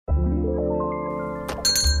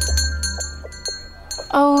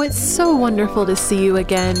Oh, it's so wonderful to see you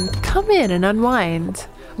again. Come in and unwind.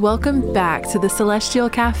 Welcome back to the Celestial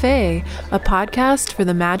Café, a podcast for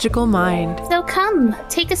the magical mind. So come,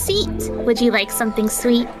 take a seat. Would you like something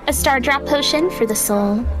sweet? A star drop potion for the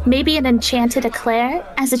soul? Maybe an enchanted eclair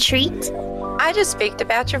as a treat? I just baked a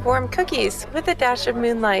batch of warm cookies with a dash of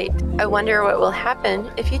moonlight. I wonder what will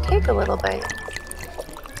happen if you take a little bite.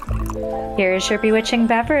 Here is your bewitching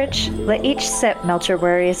beverage. Let each sip melt your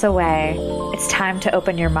worries away. It's time to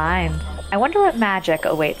open your mind. I wonder what magic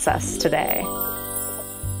awaits us today.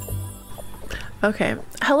 Okay.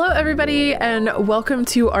 Hello, everybody, and welcome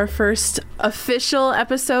to our first official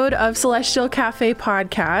episode of Celestial Café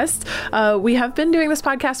podcast. We have been doing this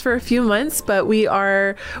podcast for a few months, but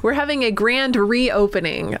we're having a grand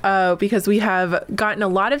reopening because we have gotten a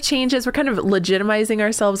lot of changes. We're kind of legitimizing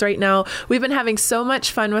ourselves right now. We've been having so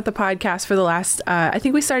much fun with the podcast for the last, I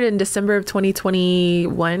think we started in December of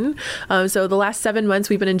 2021. So the last 7 months,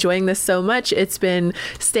 we've been enjoying this so much. It's been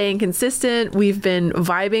staying consistent. We've been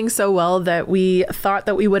vibing so well that we thought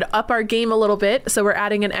that we would up our game a little bit. So we're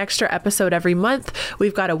adding an extra episode every month.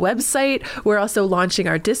 We've got a website. We're also launching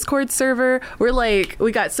our Discord server.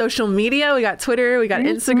 We got social media. We got Twitter. We got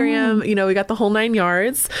Instagram. We got the whole 9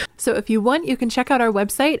 yards. So if you want, you can check out our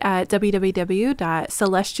website at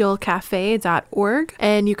www.celestialcafe.org.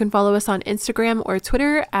 And you can follow us on Instagram or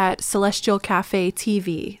Twitter at Celestial Cafe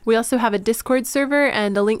TV. We also have a Discord server,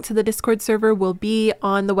 and a link to the Discord server will be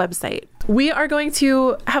on the website. We are going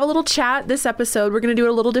to have a little chat this episode. We're going to do it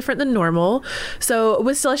a little different than normal. So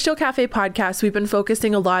with Celestial Cafe podcast, we've been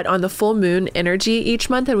focusing a lot on the full moon energy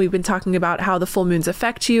each month. And we've been talking about how the full moons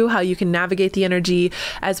affect you, how you can navigate the energy,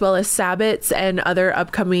 as well as Sabbats and other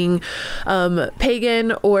upcoming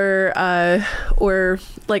pagan or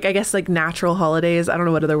like, I guess, like natural holidays. I don't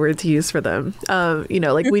know what other word to use for them.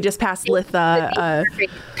 Like we just passed Litha.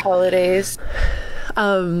 Holidays.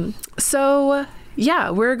 So yeah,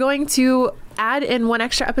 we're going to add in one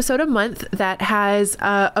extra episode a month that has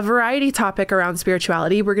a variety topic around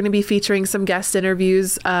spirituality. We're going to be featuring some guest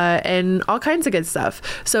interviews and all kinds of good stuff.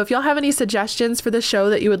 So if y'all have any suggestions for the show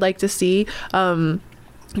that you would like to see,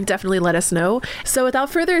 definitely let us know. So without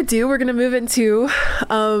further ado, we're going to move into,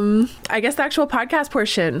 I guess, the actual podcast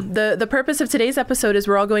portion. The purpose of today's episode is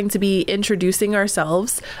we're all going to be introducing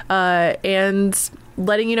ourselves and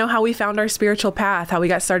letting you know how we found our spiritual path, how we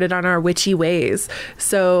got started on our witchy ways.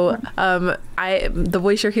 So the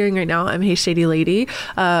voice you're hearing right now, I'm Hey Shady Lady.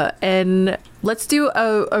 And let's do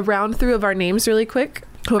a round through of our names really quick.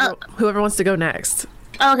 Whoever wants to go next.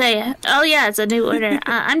 Okay. Oh, yeah, it's a new order.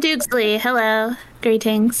 I'm Dukesley. Hello.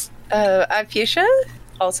 Greetings. I'm Fuchsia,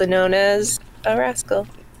 also known as a rascal.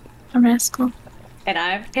 A rascal. And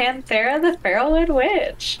I'm Panthera, the Feralwood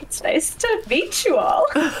Witch. It's nice to meet you all.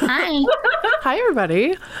 Hi. Hi,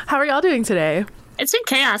 everybody. How are y'all doing today? It's been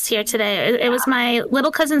chaos here today. It was my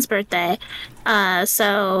little cousin's birthday.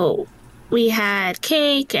 So we had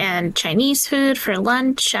cake and Chinese food for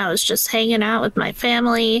lunch. I was just hanging out with my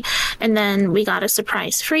family. And then we got a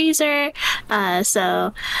surprise freezer.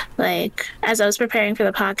 So, like, as I was preparing for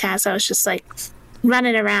the podcast, I was just like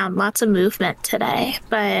running around, lots of movement today,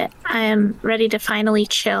 but I am ready to finally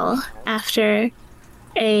chill after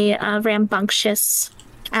a rambunctious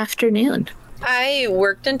afternoon. I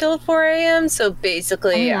worked until 4 a.m., so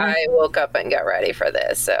basically I woke up and got ready for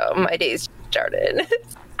this, so my day's started.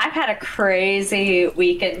 I've had a crazy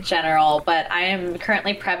week in general, but I am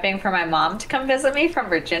currently prepping for my mom to come visit me from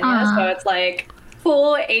Virginia, so it's like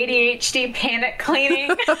full ADHD panic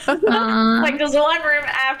cleaning. Like there's one room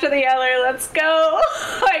after the other. Let's go.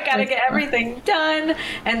 I gotta get everything done.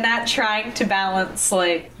 And that trying to balance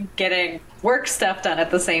like getting work stuff done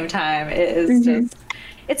at the same time is just,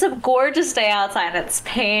 it's a gorgeous day outside, and it's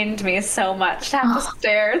pained me so much to have to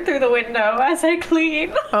stare through the window as I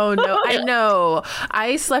clean. Oh no, I know.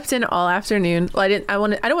 I slept in all afternoon. Well, I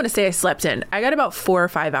don't want to say I slept in. I got about 4 or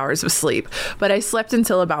 5 hours of sleep, but I slept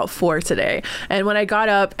until about 4 today. And when I got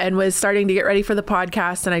up and was starting to get ready for the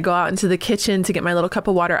podcast, and I go out into the kitchen to get my little cup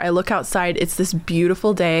of water, I look outside. It's this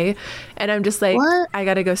beautiful day, and I'm just like, what? I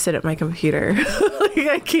gotta go sit at my computer. Like,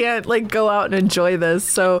 I can't like go out and enjoy this.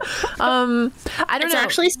 So I don't know. It's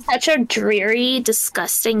actually such a dreary,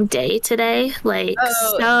 disgusting day today. Like,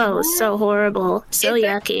 so horrible. So it's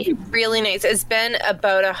yucky. Really nice. It's been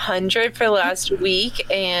about 100 for the last week,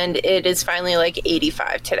 and it is finally like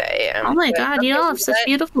 85 today. Oh my god, you all have such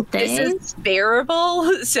beautiful days. This is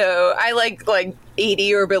bearable. So I like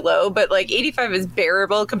 80 or below, but like 85 is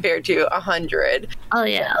bearable compared to 100. Oh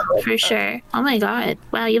yeah, for sure. Oh my god.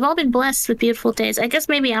 Wow, you've all been blessed with beautiful days. I guess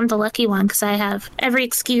maybe I'm the lucky one because I have every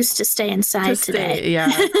excuse to stay inside today.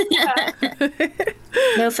 Yeah.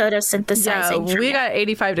 No photosynthesizing. Yeah, we got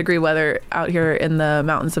 85-degree weather out here in the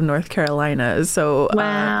mountains of North Carolina. So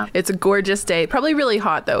Wow. it's a gorgeous day. Probably really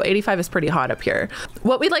hot, though. 85 is pretty hot up here.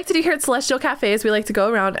 What we like to do here at Celestial Cafe is we like to go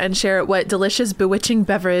around and share what delicious, bewitching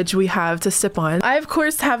beverage we have to sip on. I, of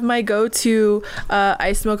course, have my go-to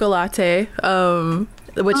iced mocha latte,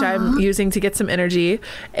 which I'm using to get some energy.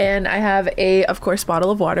 And I have of course,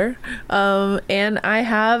 bottle of water. And I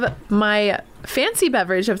have my fancy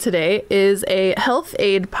beverage of today is a Health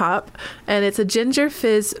Aid Pop, and it's a ginger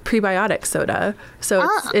fizz prebiotic soda. So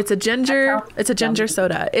it's a ginger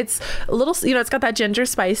soda. It's a little, it's got that ginger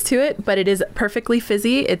spice to it, but it is perfectly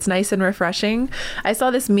fizzy. It's nice and refreshing. I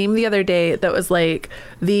saw this meme the other day that was like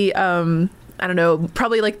the I don't know,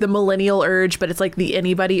 probably like the millennial urge, but it's like the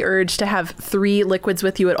anybody urge to have 3 liquids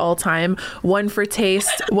with you at all time. 1 for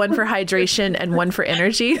taste, 1 for hydration, and 1 for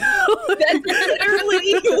energy. That's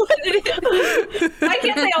literally what it is. Why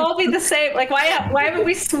can't they all be the same? Like, why haven't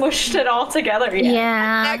we smushed it all together yet?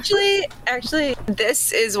 Yeah. Actually,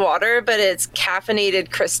 this is water, but it's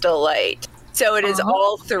caffeinated Crystal Light. So it is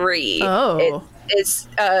all 3. Oh. It's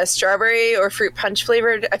strawberry or fruit punch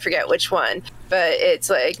flavored. I forget which one, but it's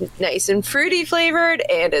like nice and fruity flavored,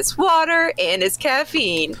 and it's water, and it's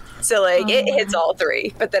caffeine. So like it hits all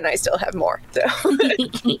 3, but then I still have more. So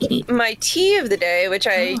my tea of the day, which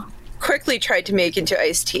I quickly tried to make into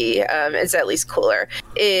iced tea, is at least cooler,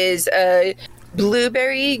 is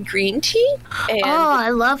blueberry green tea. And I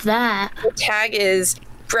love that. the tag is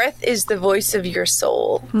breath is the voice of your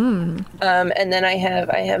soul. And then I have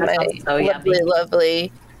my so yummy.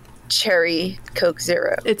 lovely cherry Coke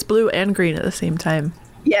Zero. It's blue and green at the same time.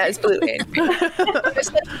 Yeah, it's blue and green.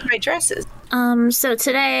 Just like my dresses. So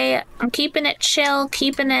today I'm keeping it chill,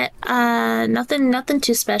 keeping it nothing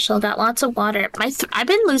too special. Got lots of water. I've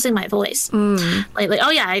been losing my voice lately.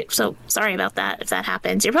 Oh yeah, so sorry about that if that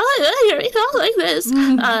happens. You're probably you're all like this.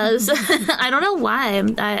 So, I don't know why.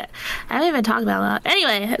 I haven't even talked about that.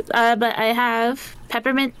 Anyway, but I have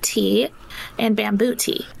peppermint tea and bamboo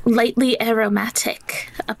tea, lightly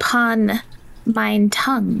aromatic upon mine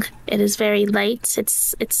tongue. It is very light.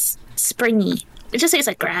 It's springy. It just tastes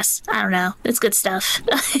like grass. I don't know. It's good stuff.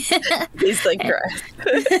 It's like grass.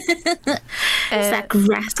 It's that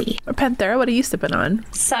grassy. Panthera, what are you sipping on?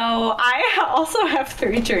 So I also have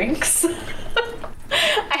 3 drinks.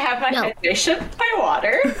 I have my hydration, my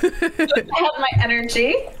water. I have my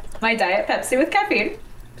energy, my Diet Pepsi with caffeine,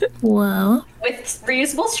 Whoa. with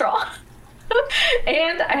reusable straw.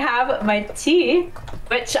 And I have my tea,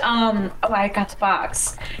 which I got the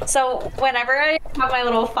box. So whenever I have my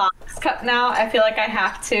little Fox cup now, I feel like I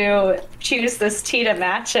have to choose this tea to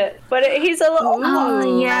match it. But he's a little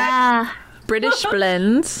Oh yeah. British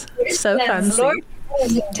blends. So fancy. Lord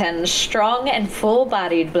Kensington strong and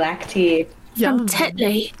full-bodied black tea. From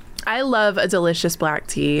Tetley. I love a delicious black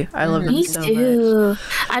tea. I love them Me so too. much.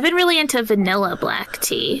 I've been really into vanilla black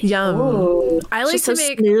tea. Yum. Ooh. I like Just to so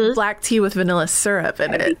make smooth. black tea with vanilla syrup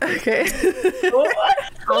in it. Okay.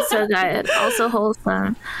 Also good. Also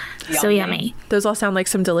wholesome. So yummy. Those all sound like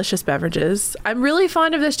some delicious beverages. I'm really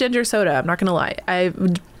fond of this ginger soda. I'm not gonna lie.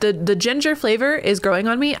 The ginger flavor is growing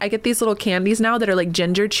on me. I get these little candies now that are like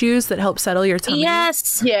ginger chews that help settle your tummy.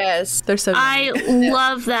 Yes. Yes. They're so I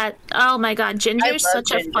love that. Oh my god, ginger is love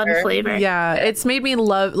such a fun ginger. flavor. Yeah, it's made me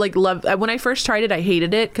love. When I first tried it, I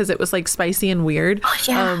hated it because it was like spicy and weird.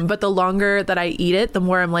 yeah. But the longer that I eat it, the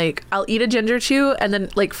more I'm like, I'll eat a ginger chew, and then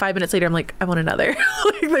like 5 minutes later, I'm like, I want another.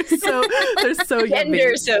 Like they're so yummy.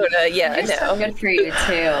 Ginger soda. Yeah, I It's so know. good for you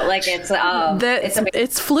too. Like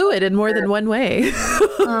It's fluid in more than one way.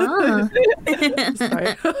 Oh.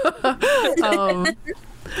 Sorry.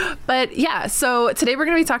 But yeah, so today we're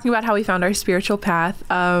going to be talking about how we found our spiritual path.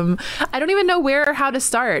 I don't even know where or how to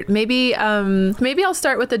start. Maybe I'll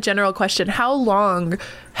start with a general question. How long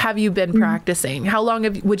have you been practicing? How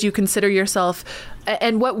long would you consider yourself,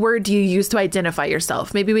 and what word do you use to identify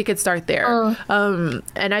yourself? Maybe we could start there. And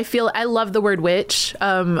I love the word witch.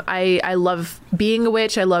 I love being a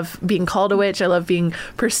witch. I love being called a witch. I love being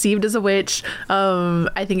perceived as a witch.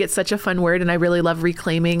 I think it's such a fun word, and I really love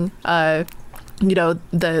reclaiming the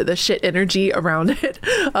shit energy around it.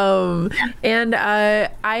 And I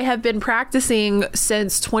have been practicing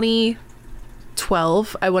since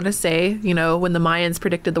 2012, I want to say, when the Mayans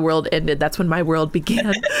predicted the world ended, that's when my world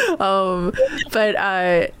began. About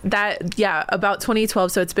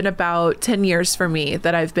 2012. So it's been about 10 years for me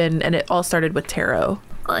that I've been, and it all started with tarot.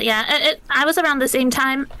 Well, yeah, I was around the same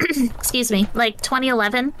time, excuse me, like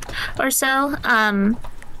 2011 or so.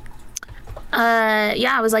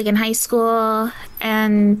 I was like in high school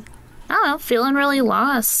and I don't know, feeling really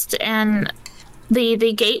lost, and the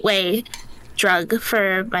gateway drug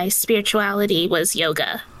for my spirituality was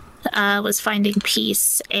yoga. Was finding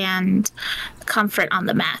peace and comfort on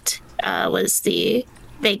the mat. Was the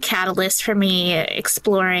big catalyst for me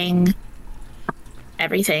exploring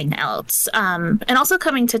everything else. And also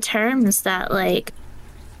coming to terms that, like,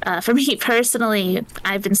 for me personally,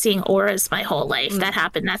 I've been seeing auras my whole life. That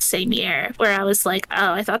happened that same year, where I was like,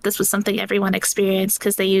 oh, I thought this was something everyone experienced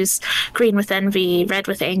because they use green with envy, red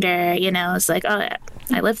with anger. You know, it's like, oh,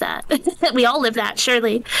 I live that. We all live that,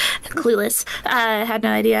 surely. Clueless. Had no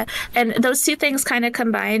idea. And those two things kind of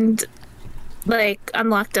combined, like,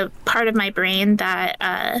 unlocked a part of my brain that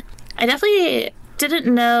I definitely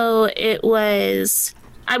didn't know I was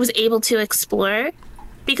able to explore.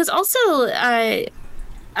 Because also, I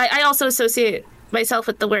also associate myself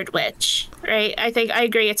with the word witch, right? I think I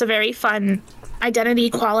agree. It's a very fun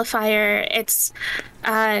identity qualifier. It's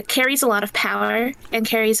carries a lot of power and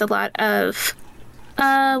carries a lot of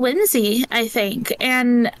whimsy, I think.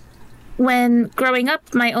 And when growing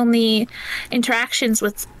up, my only interactions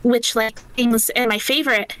with witch-like things, and my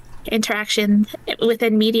favorite interaction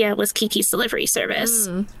within media was Kiki's Delivery Service.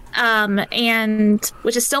 And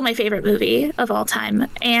which is still my favorite movie of all time.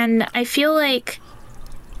 And I feel like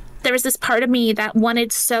there was this part of me that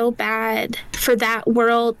wanted so bad for that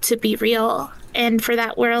world to be real and for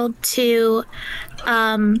that world to,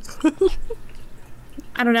 I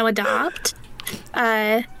don't know, adopt.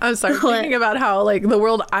 I'm sorry, thinking about how, like, the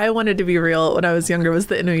world I wanted to be real when I was younger was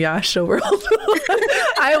the Inuyasha world.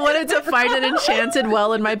 I wanted to find an enchanted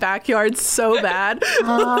well in my backyard so bad.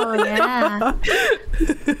 Oh, yeah.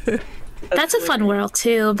 That's a fun world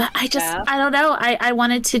too, but I don't know. I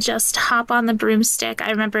wanted to just hop on the broomstick. I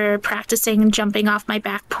remember practicing jumping off my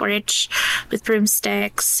back porch with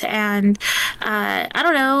broomsticks, and I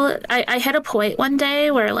don't know. I hit a point one day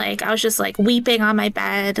where, like, I was just, like, weeping on my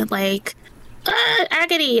bed, like,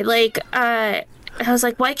 agony. Like, I was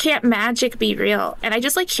like, why can't magic be real? And I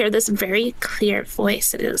just, like, hear this very clear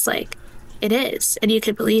voice, and it was like, it is, and you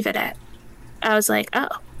could believe in it. I was like, oh,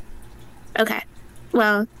 okay.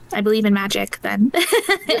 Well, I believe in magic then,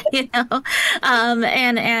 you know?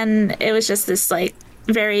 And it was just this, like,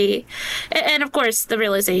 very, and of course the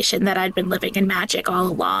realization that I'd been living in magic all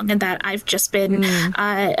along, and that I've just been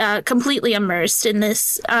completely immersed in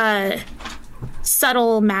this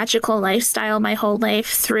subtle magical lifestyle my whole life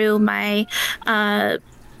through my, I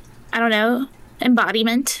don't know,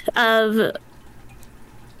 embodiment of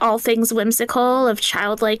all things whimsical, of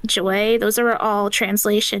childlike joy. Those are all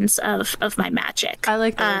translations of my magic. I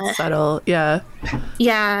like that. Subtle. Yeah.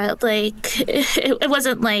 Yeah. Like, it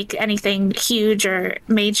wasn't like anything huge or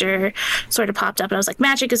major sort of popped up. And I was like,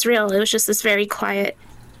 magic is real. It was just this very quiet,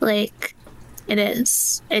 like, it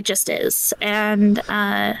is. It just is. And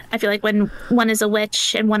I feel like when one is a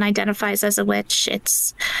witch and one identifies as a witch,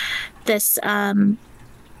 it's this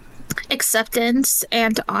acceptance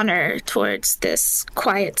and honor towards this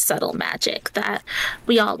quiet, subtle magic that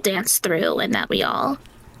we all dance through and that we all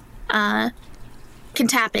can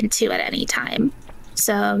tap into at any time.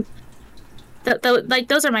 So like,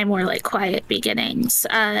 those are my more, like, quiet beginnings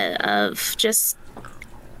of just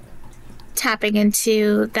tapping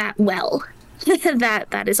into that well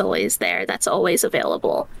that is always there, that's always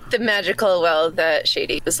available. The magical well that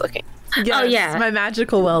Shady was looking. Yes, oh, yeah. My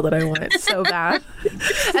magical well that I wanted so bad.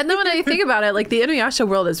 And then when I think about it, like, the Inuyasha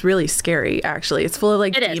world is really scary, actually. It's full of,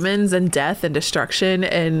 like, demons and death and destruction.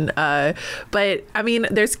 And, but, I mean,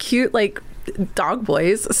 there's cute, like, dog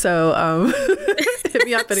boys. So, hit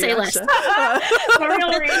me up, Inuyasha. For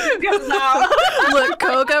real reason comes out. Look,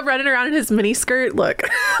 Koga running around in his mini skirt. Look.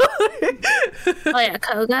 Oh, yeah,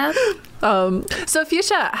 Koga. So,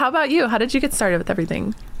 Fuchsia, how about you? How did you get started with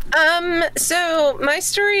everything? So my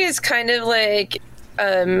story is kind of like,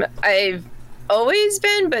 I've always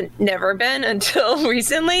been, but never been until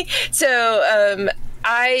recently. So,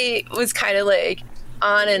 I was kind of like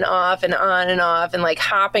on and off and on and off and, like,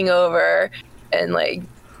 hopping over and, like,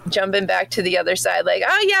 jumping back to the other side. Like,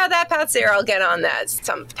 oh yeah, that path's there. I'll get on that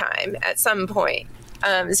sometime at some point.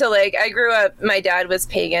 So, like, I grew up, my dad was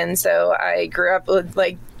pagan, so I grew up with,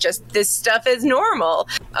 like, just this stuff is normal.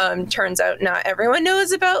 Turns out not everyone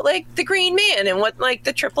knows about, like, the Green Man and what, like,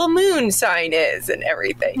 the triple moon sign is and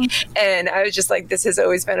everything. And I was just like, this has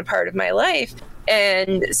always been a part of my life.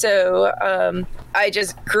 And so I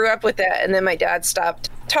just grew up with that. And then my dad stopped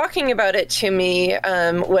talking about it to me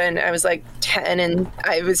when I was like 10, and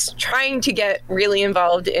I was trying to get really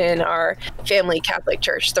involved in our family Catholic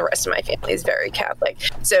church. The rest of my family is very Catholic.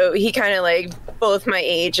 So he kind of, like, both my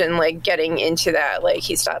age and, like, getting into that, like,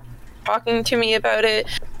 he stopped talking to me about it.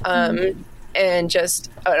 And just,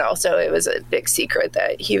 and also it was a big secret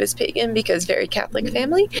that he was pagan because very Catholic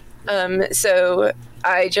family. So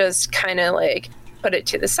I just kind of like put it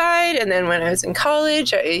to the side. And then when I was in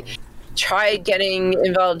college, I tried getting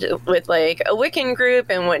involved with like a Wiccan group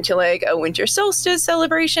and went to like a winter solstice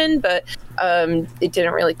celebration, but it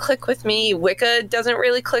didn't really click with me. Wicca doesn't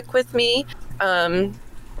really click with me.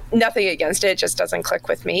 Nothing against it, just doesn't click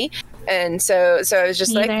with me. And so I was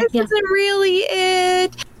just like, this isn't really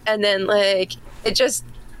it. And then like it just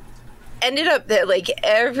ended up that like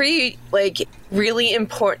every like really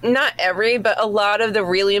important, not every, but a lot of the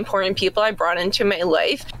really important people I brought into my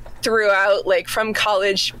life throughout, like from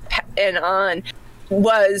college and on,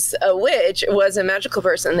 was a witch, was a magical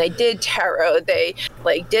person. They did tarot, they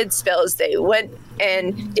like did spells, they went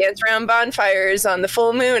and danced around bonfires on the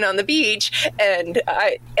full moon on the beach, and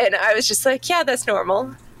I was just like, yeah, that's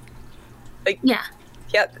normal. Like, yeah,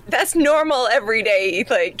 that's normal everyday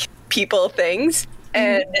like people things.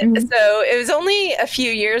 And so it was only a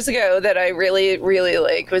few years ago that I really, really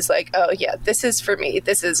like was like, oh yeah, this is for me.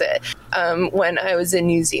 This is it. When I was in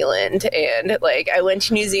New Zealand, and like I went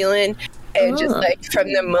to New Zealand, and just like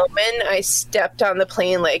from the moment I stepped on the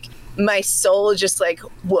plane, like my soul just like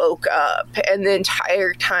woke up, and the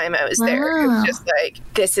entire time I was there, it was just like,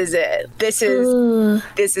 this is it. This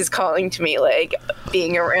is calling to me, like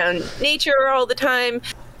being around nature all the time,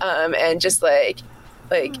 and just like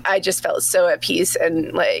I just felt so at peace,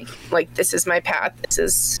 and like this is my path. This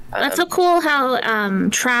is that's so cool how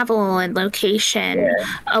travel and location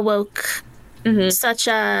awoke such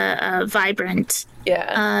a vibrant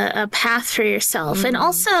a path for yourself. And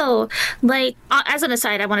also, like, as an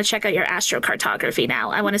aside, I want to check out your astrocartography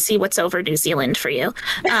now. I want to see what's over New Zealand for you.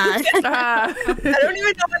 I don't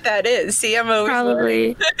even know what that is. See, I'm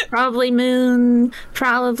always probably moon,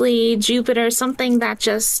 probably Jupiter, something that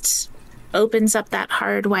just opens up that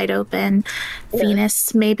hard, wide open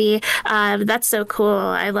Venus, maybe. That's so cool.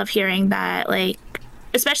 I love hearing that. Like,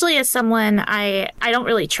 especially as someone, I don't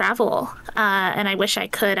really travel, and I wish I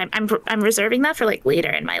could. I'm reserving that for like later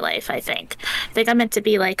in my life. I think I'm meant to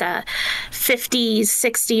be like a 50,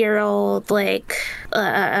 60-year-old, like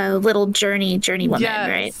a little journey woman,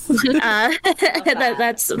 right?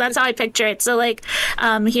 That's how I picture it. So like,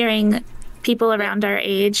 hearing people around our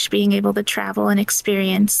age being able to travel and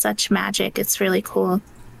experience such magic, it's really cool.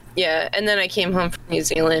 Yeah, and then I came home from New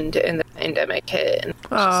Zealand and the pandemic hit, and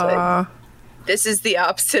just like, this is the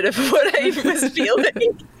opposite of what I was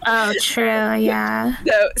feeling. Oh, true, yeah.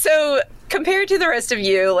 So compared to the rest of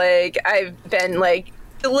you, like I've been like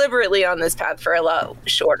deliberately on this path for a lot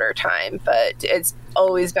shorter time, but it's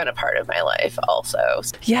always been a part of my life also.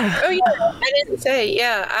 Yeah. Oh yeah, I didn't say,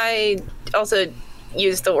 I also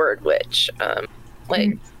use the word witch. I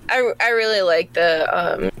really like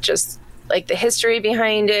the just like the history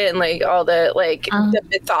behind it, and like all the like the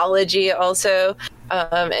mythology also,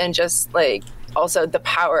 and just like also the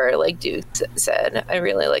power, like Duke said. I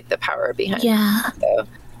really like the power behind it. So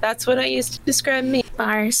that's what I used to describe me.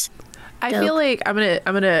 Bars. I feel like I'm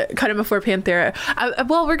gonna cut him before Panthera.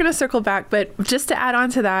 Well, we're gonna circle back, but just to add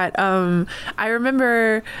on to that, I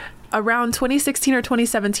remember around 2016 or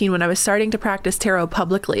 2017 when I was starting to practice tarot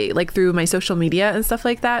publicly, like through my social media and stuff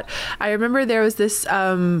like that. I remember there was this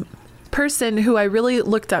person who I really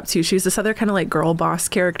looked up to. She was this other kind of like girl boss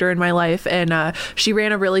character in my life, and she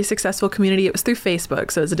ran a really successful community. It was through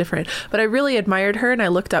Facebook, so it was different, but I really admired her and I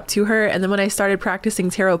looked up to her. And then when I started practicing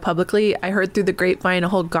tarot publicly, I heard through the grapevine a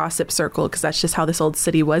whole gossip circle, because that's just how this old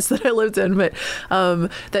city was that I lived in, but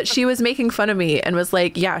that she was making fun of me and was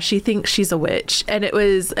like, yeah, she thinks she's a witch, and it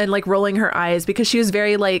was, and like rolling her eyes, because she was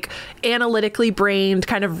very like analytically brained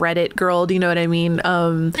kind of Reddit girl, do you know what I mean?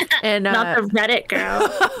 And not the Reddit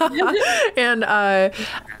girl. And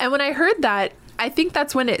when I heard that, I think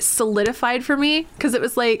that's when it solidified for me, because it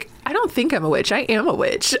was like, I don't think I'm a witch. I am a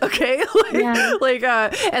witch. Okay.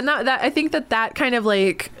 And that I think that kind of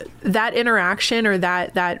like that interaction, or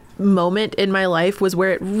that moment in my life was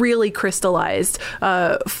where it really crystallized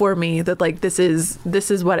for me that like, this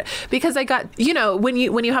is what, because I got, you know, when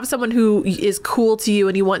you have someone who is cool to you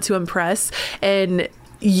and you want to impress, and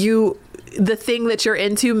the thing that you're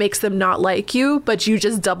into makes them not like you, but you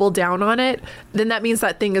just double down on it, then that means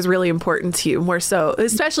that thing is really important to you more so,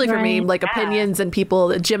 especially for me, like opinions and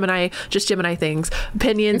people, Gemini things,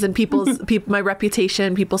 opinions and my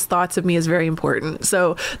reputation, people's thoughts of me is very important.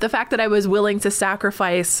 So the fact that I was willing to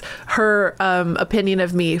sacrifice her opinion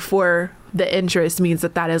of me for the interest means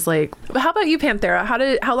that is like. How about you, Panthera?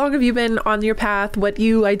 How long have you been on your path? What do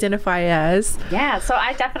you identify as? Yeah, so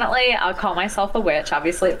I'll call myself a witch.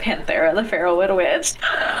 Obviously, Panthera, the Feral Widow Witch.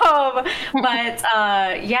 But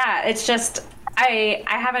it's just, I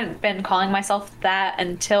haven't been calling myself that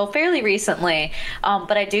until fairly recently,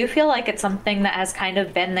 but I do feel like it's something that has kind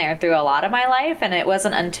of been there through a lot of my life, and it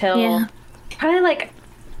wasn't until probably like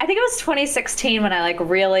I think it was 2016 when I like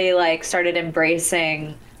really like started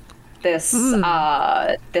embracing this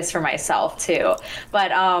this for myself too.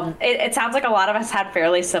 But it sounds like a lot of us had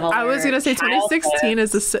fairly similar. I was gonna say 2016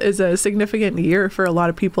 is a significant year for a lot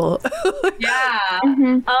of people. Yeah.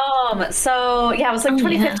 So yeah, it was like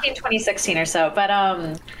 2015, 2016 or so. But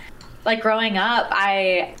like growing up,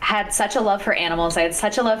 I had such a love for animals. I had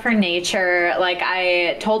such a love for nature. Like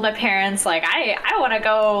I told my parents, like I want to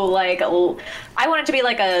go, like I wanted to be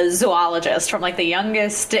like a zoologist from like the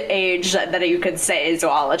youngest age that you could say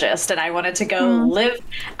zoologist. And I wanted to go live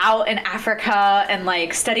out in Africa and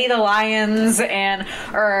like study the lions and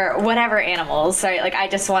or whatever animals. Right? Like I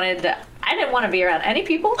didn't want to be around any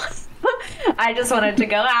people. I just wanted to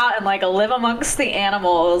go out and like live amongst the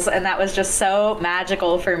animals, and that was just so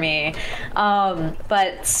magical for me. And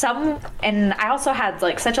I also had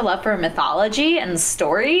like such a love for mythology and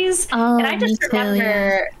stories. And I just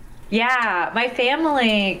remember, my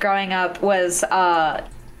family growing up was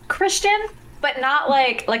Christian, but not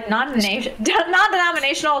like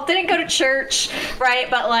non-denominational. Didn't go to church, right?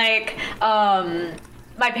 But like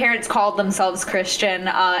my parents called themselves Christian.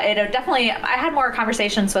 I had more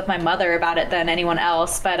conversations with my mother about it than anyone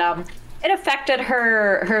else, but it affected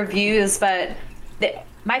her views. But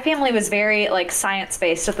my family was very like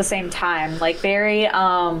science-based at the same time, like very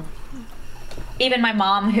even my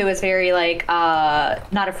mom, who was very like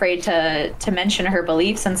not afraid to mention her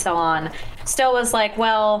beliefs and so on, still was like,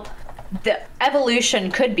 well, the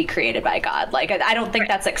evolution could be created by God. Like, I don't think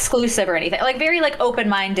that's exclusive or anything. Like, very like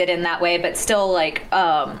open-minded in that way, but still like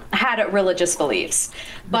had religious beliefs.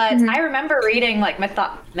 But I remember reading like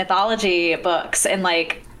mythology books in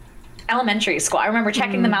like elementary school. I remember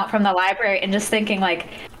checking them out from the library and just thinking like,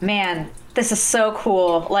 man, this is so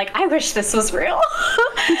cool. Like, I wish this was real.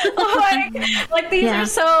 like these are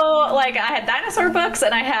so, like, I had dinosaur books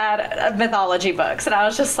and I had mythology books, and I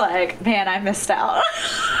was just like, man, I missed out.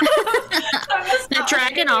 The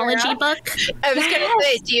Dragonology book? I was going to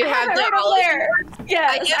say, do you have the ology?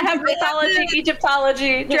 Yes, I have mythology,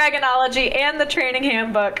 Egyptology, Dragonology, and the training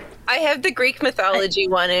handbook. I have the Greek mythology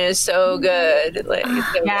one, and it's so good. Like,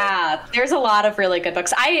 there's a lot of really good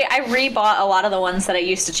books. I rebought a lot of the ones that I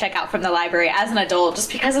used to check out from the library as an adult, just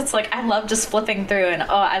because it's like I love just flipping through, and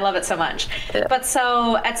I love it so much. Yeah. But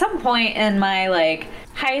so at some point in my like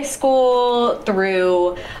high school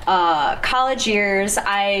through college years,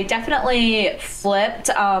 I definitely flipped.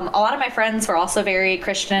 A lot of my friends were also very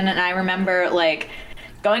Christian, and I remember like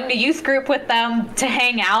going to youth group with them to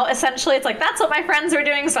hang out. Essentially, it's like that's what my friends were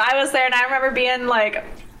doing, so I was there, and I remember being like,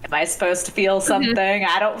 am I supposed to feel something?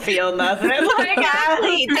 I don't feel nothing. Like,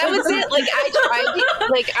 that was it.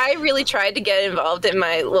 Like I really tried to get involved in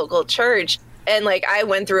my local church, and like I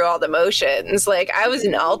went through all the motions. Like I was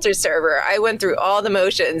an altar server. I went through all the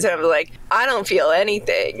motions, and I was like, I don't feel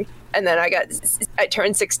anything. And then I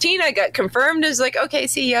turned 16. I got confirmed. I was like, okay,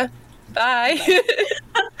 see ya. Bye.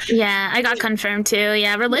 Yeah, I got confirmed too.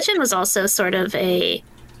 Yeah, religion was also sort of a.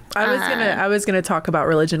 I was gonna talk about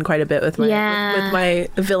religion quite a bit with my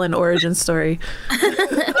villain origin story.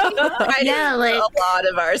 I like a lot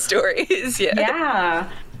of our stories. Yeah,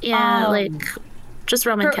 like just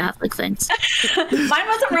Roman Catholic things. Mine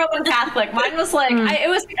wasn't Roman Catholic. Mine was like it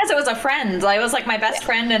was because it was a friend. Like, it was like my best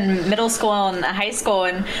friend in middle school and high school,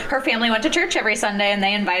 and her family went to church every Sunday, and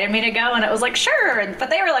they invited me to go, and it was like, sure, but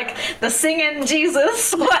they were like the singing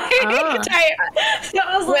Jesus type. So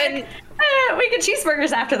I was like, we get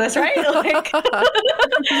cheeseburgers after this, right? Like,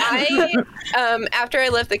 after I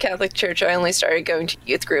left the Catholic Church, I only started going to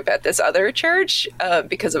youth group at this other church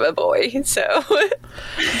because of a boy. So,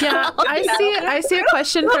 yeah, I see a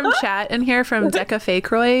question from chat in here from Deca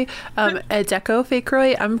Fakroy. Deco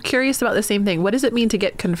Fakroy. I'm curious about the same thing. What does it mean to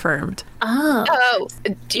get confirmed?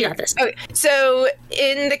 Okay. So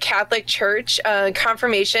in the Catholic Church,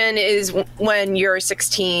 confirmation is when you're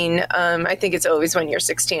 16. I think it's always when you're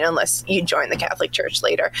 16, unless you join the Catholic Church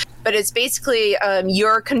later. But it's basically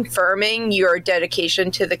you're confirming your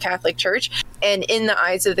dedication to the Catholic Church. And in the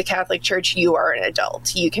eyes of the Catholic Church, you are an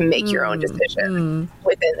adult. You can make your own decision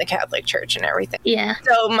within the Catholic Church and everything. Yeah.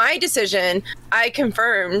 So my decision, I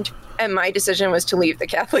confirmed, and my decision was to leave the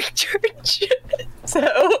Catholic Church.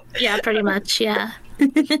 So yeah, pretty much. Yeah.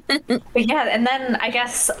 Yeah. And then I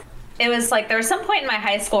guess it was like there was some point in my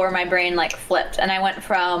high school where my brain like flipped, and I went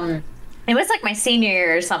from, it was like my senior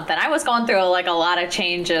year or something. I was going through like a lot of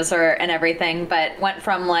changes and everything, but went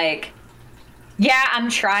from like, yeah, I'm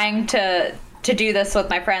trying to to do this with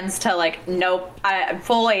my friends to like, nope, I'm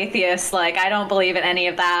full atheist. Like, I don't believe in any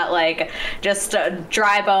of that. Like, just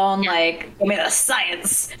dry bone, like, give me the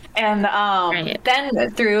science. And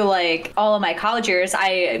then through like all of my college years,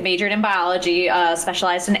 I majored in biology,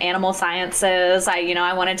 specialized in animal sciences.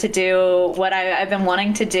 I wanted to do what I've been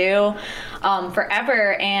wanting to do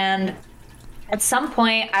forever. And at some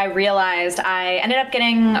point, I realized I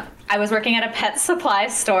was working at a pet supply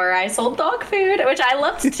store. I sold dog food, which I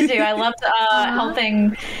loved to do. I loved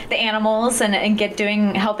helping the animals and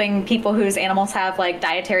helping people whose animals have like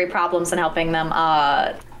dietary problems and helping them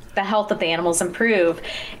the health of the animals improve.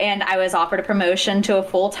 And I was offered a promotion to a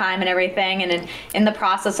full-time and everything. And in the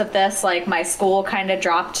process of this, like my school kind of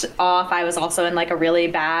dropped off. I was also in like a really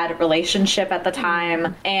bad relationship at the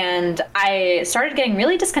time. And I started getting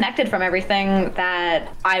really disconnected from everything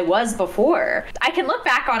that I was before. I can look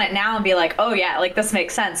back on it now and be like, oh yeah, like this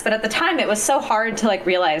makes sense. But at the time it was so hard to like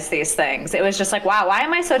realize these things. It was just like, wow, why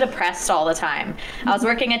am I so depressed all the time? I was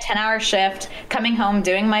working a 10-hour shift, coming home,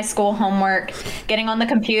 doing my school homework, getting on the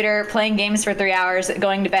computer, playing games for 3 hours,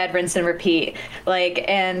 going to bed, rinse and repeat. Like,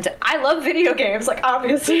 and I love video games. Like,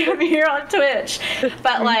 obviously I'm here on Twitch,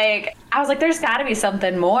 but like, I was like, there's gotta be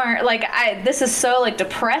something more. Like, this is so like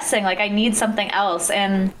depressing. Like, I need something else.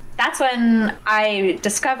 And that's when I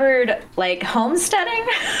discovered like homesteading,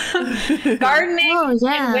 gardening,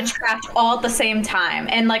 and witchcraft all at the same time.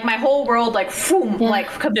 And like my whole world like like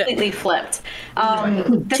completely flipped.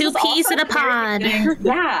 Two peas in a pod.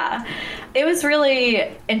 Yeah. It was really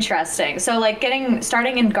interesting. So like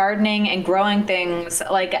starting in gardening and growing things,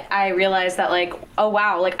 like I realized that like, oh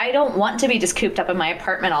wow, like I don't want to be just cooped up in my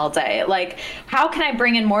apartment all day. Like, how can I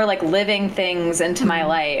bring in more like living things into my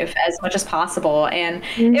life as much as possible? And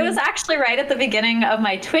it was actually right at the beginning of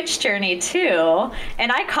my Twitch journey too.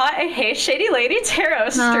 And I caught a Hey Shady Lady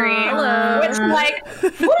tarot stream, which like,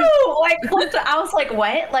 woo, like I was like,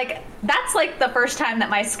 what? Like, that's like the first time that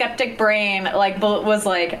my skeptic brain like was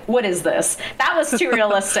like, what is this? That was too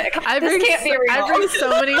realistic. This can't be real. I bring so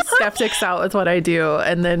many skeptics out with what I do,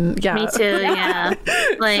 and then me too. Yeah.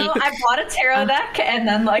 Like, so I bought a tarot deck, and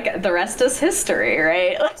then like the rest is history,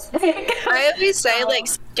 right? I always say like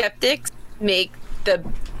skeptics make the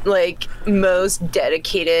like most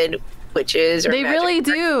dedicated witches. Or they really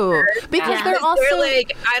do, because they're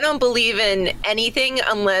like, I don't believe in anything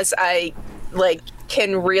unless I like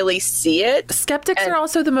can really see it. Skeptics are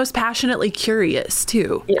also the most passionately curious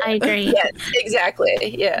too. Yeah. I agree. Yes,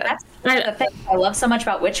 exactly. Yeah. That's the thing I love so much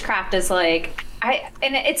about witchcraft is like,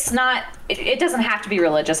 it's not, it doesn't have to be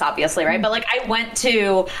religious, obviously, right? But like I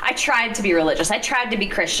tried to be religious. I tried to be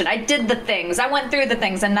Christian. I did the things. I went through the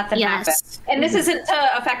things and nothing happened. And this isn't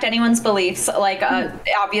to affect anyone's beliefs. Like,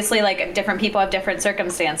 obviously, like different people have different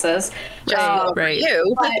circumstances. Right.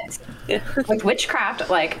 But with witchcraft,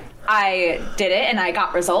 like, I did it and I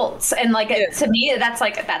got results. And like, to me,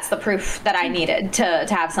 that's the proof that I needed to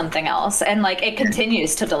have something else. And like, it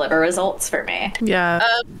continues to deliver results for me. Yeah.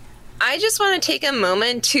 I just want to take a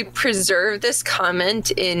moment to preserve this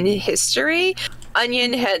comment in history.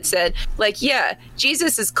 Onion had said, like, yeah,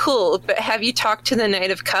 Jesus is cool, but have you talked to the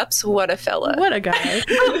Knight of Cups? What a fella. What a guy.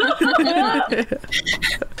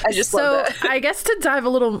 I just love that. I guess to dive a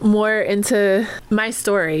little more into my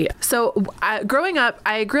story. So growing up,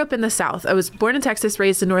 I grew up in the South. I was born in Texas,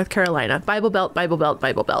 raised in North Carolina. Bible Belt, Bible Belt,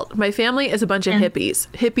 Bible Belt. My family is a bunch of hippies.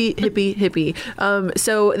 Hippie.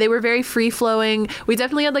 So they were very free-flowing. We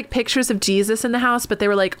definitely had like pictures of Jesus in the house, but they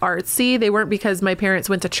were like artsy. They weren't because my parents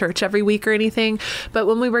went to church every week or anything. But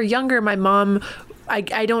when we were younger, my mom,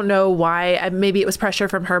 I don't know why, maybe it was pressure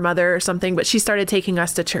from her mother or something, but she started taking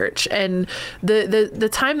us to church. And the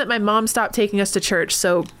time that my mom stopped taking us to church,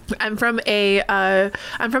 so I'm from a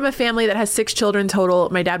family that has 6 children total.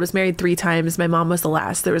 My dad was married 3 times. My mom was the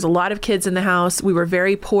last. There was a lot of kids in the house. We were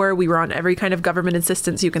very poor. We were on every kind of government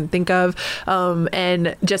assistance you can think of.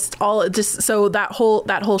 And so that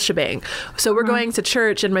whole shebang. So we're going to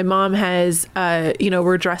church and my mom has,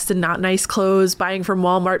 we're dressed in not nice clothes, buying from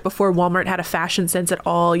Walmart before Walmart had a fashion sense at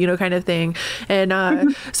all, kind of thing.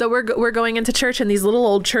 And so we're going into church and these little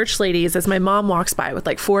old church ladies, as my mom walks by with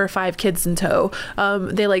like 4 or 5 kids in tow,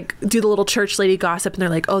 they like do the little church lady gossip and they're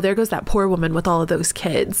like, oh, there goes that poor woman with all of those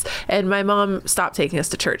kids. And my mom stopped taking us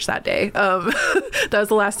to church that day. That was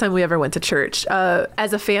the last time we ever went to church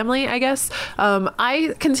as a family, I guess.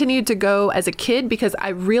 I continued to go as a kid because I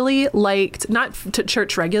really liked, not to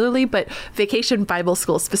church regularly, but vacation Bible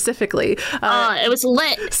school specifically. It was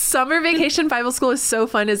lit. Summer vacation Bible school school was so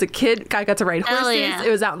fun as a kid. I got to ride horses. Yeah. It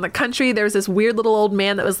was out in the country. There was this weird little old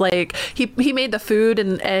man that was like, he made the food,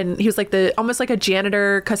 and he was like almost like a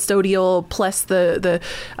janitor, custodial, plus the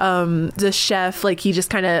chef. Like he just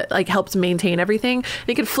kind of like helped maintain everything. And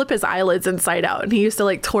he could flip his eyelids inside out, and he used to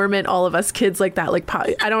like torment all of us kids like that. Like,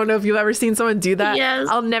 I don't know if you've ever seen someone do that. Yes.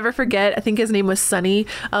 I'll never forget. I think his name was Sonny.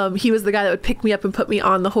 He was the guy that would pick me up and put me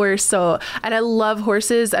on the horse. So, and I love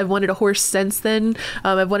horses. I've wanted a horse since then.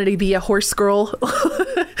 I've wanted to be a horse girl.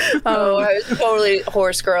 I was totally a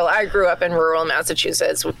horse girl. I grew up in rural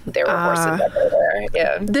Massachusetts. There were horses everywhere.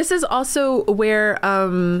 Yeah. This is also where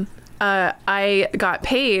I got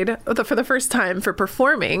paid for the first time for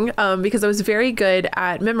performing because I was very good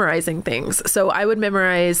at memorizing things. So I would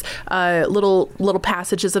memorize little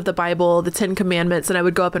passages of the Bible, the 10 Commandments, and I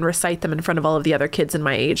would go up and recite them in front of all of the other kids in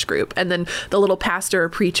my age group. And then the little pastor or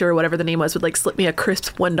preacher or whatever the name was would like slip me a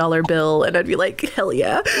crisp $1 bill, and I'd be like, hell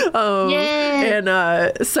yeah.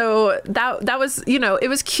 And so that was, it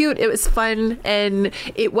was cute. It was fun, and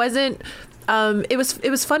it wasn't. It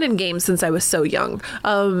was fun in games since I was so young.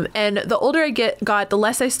 And the older I got, the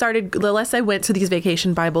less I went to these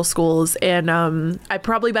vacation Bible schools. And I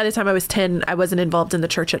probably, by the time I was 10, I wasn't involved in the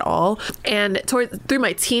church at all. And through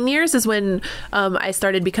my teen years is when I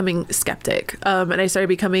started becoming skeptic. And I started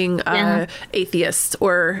becoming atheist,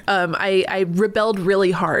 or I rebelled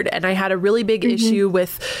really hard. And I had a really big issue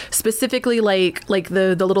with specifically like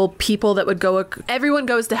the little people that would go, everyone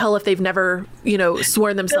goes to hell if they've never,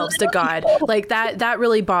 sworn themselves to God. Like that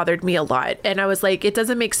really bothered me a lot. And I was like, it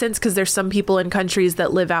doesn't make sense, because there's some people in countries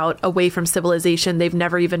that live out away from civilization. They've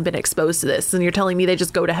never even been exposed to this. And you're telling me they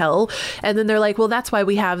just go to hell? And then they're like, well, that's why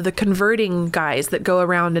we have the converting guys that go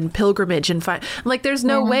around and pilgrimage and find. I'm like, there's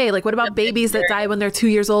no way. Like, what about babies that die when they're 2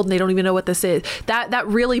 years old and they don't even know what this is? That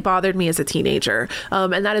really bothered me as a teenager.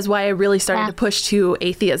 And that is why I really started to push to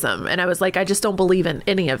atheism. And I was like, I just don't believe in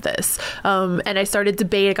any of this. And I started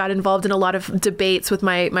debate. I got involved in a lot of debates with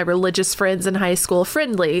my religious friends in high school.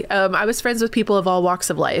 Friendly. I was friends with people of all walks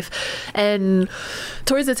of life. And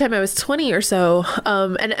towards the time I was 20 or so,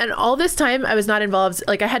 and all this time I was not involved.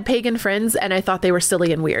 Like, I had pagan friends, and I thought they were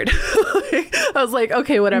silly and weird. I was like,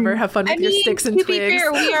 okay, whatever. Have fun with your sticks and twigs. To be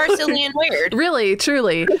fair, we are silly and weird. Really,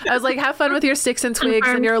 truly. I was like, have fun with your sticks and twigs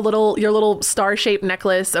and your little star-shaped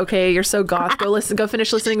necklace. Okay, you're so goth. Go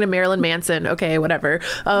finish listening to Marilyn Manson. Okay, whatever.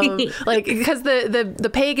 Like, because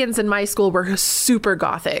the pagans in my school were super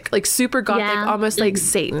gothic, almost like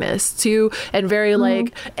Satanists too, and very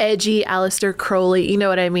like edgy Aleister Crowley. You know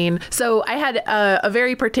what I mean? So I had a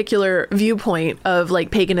very particular viewpoint of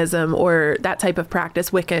like paganism or that type of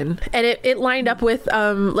practice, Wiccan, and it lined up with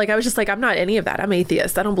like, I was just like, I'm not any of that. I'm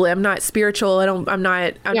atheist. I'm not spiritual. I don't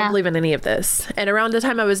believe in any of this. And around the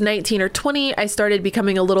time I was 19 or 20, I started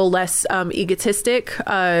becoming a little less egotistic.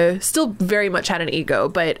 Still very much had an ego,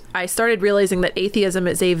 but I started realizing that atheism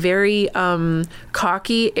is a very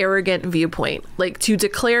cocky, arrogant viewpoint. Like, to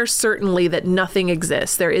declare certainly that nothing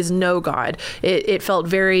exists, there is no God. It felt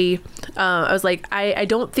very, I was like, I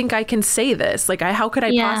don't think I can say this. Like, how could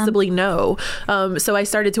I possibly know? So I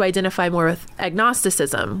started to identify more with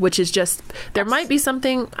agnosticism, which is just, there might be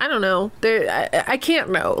something, I don't know. I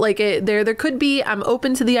can't know. Like, there could be, I'm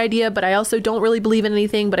open to the idea, but I also don't really believe in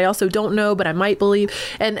anything, but I also don't know, but I might believe.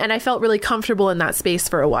 And I felt really comfortable in that space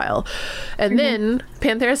for a while. And then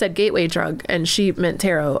Panthera said gateway drug, and she meant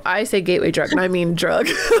tarot. I say gateway drug, and I mean drug.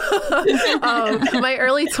 My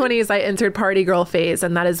early 20s, I entered party girl phase,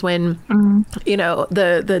 and that is when,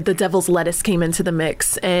 the devil's lettuce came into the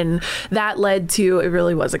mix, and that led to, it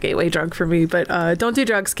really was a gateway drug for me, but don't do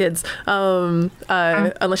drugs, kids, unless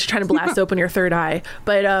you're trying to blast open your third eye.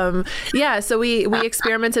 But so we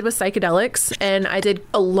experimented with psychedelics, and I did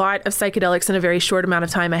a lot of psychedelics in a very short amount of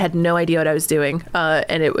time. I had no idea what I was doing,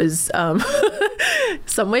 and it was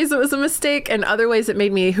some ways it was a mistake, and other ways it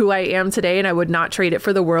made me who I am today, and I would not trade it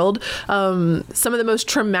for the world. Some of the most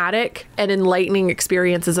traumatic and enlightening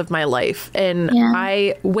experiences of my life. And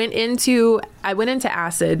I went into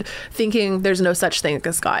acid thinking there's no such thing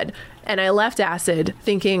as God. And I left acid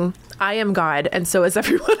thinking I am God, and so is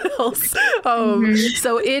everyone else.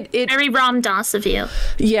 So it very Ram Dass of you.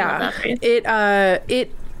 Yeah,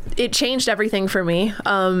 it changed everything for me.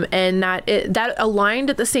 And that aligned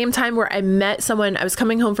at the same time where I met someone. I was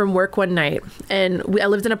coming home from work one night, and I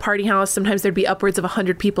lived in a party house. Sometimes there'd be upwards of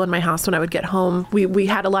 100 people in my house when I would get home. We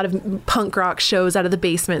had a lot of punk rock shows out of the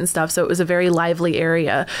basement and stuff, so it was a very lively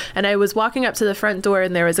area. And I was walking up to the front door,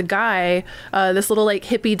 and there was a guy, this little like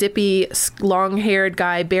hippy dippy, long-haired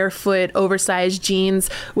guy, barefoot, oversized jeans,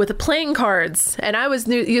 with playing cards. And I was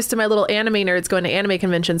used to my little anime nerds going to anime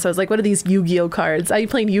conventions, so I was like, what are these Yu-Gi-Oh cards? Are you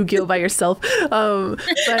playing Yu-Gi-Oh by yourself. But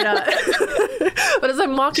as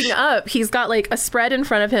I'm walking up, he's got like a spread in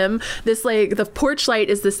front of him. This like the porch light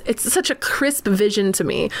is this. It's such a crisp vision to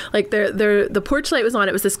me. Like the porch light was on.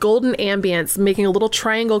 It was this golden ambience, making a little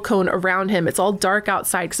triangle cone around him. It's all dark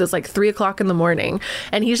outside because it's like 3 o'clock in the morning,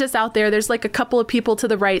 and he's just out there. There's like a couple of people to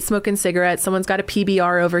the right smoking cigarettes. Someone's got a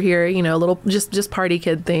PBR over here. You know, little just party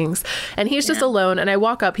kid things. And he's just alone. And I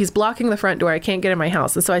walk up. He's blocking the front door. I can't get in my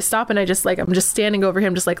house. And so I stop and I'm just standing over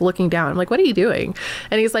him, just like looking down. I'm like, what are you doing?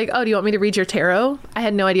 And he's like, oh, do you want me to read your tarot? I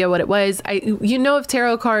had no idea what it was. You know of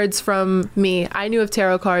tarot cards from me. I knew of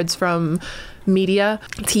tarot cards from media,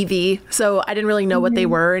 TV. So I didn't really know what they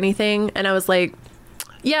were or anything. And I was like,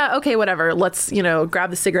 yeah, okay, whatever. Let's,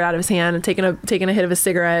 grab the cigarette out of his hand and taking a hit of his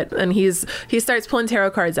cigarette. And he starts pulling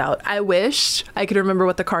tarot cards out. I wish I could remember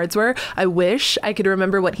what the cards were. I wish I could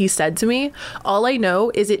remember what he said to me. All I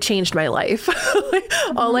know is it changed my life.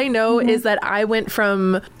 All I know is that I went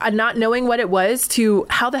from not knowing what it was to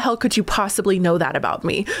how the hell could you possibly know that about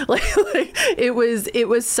me? Like it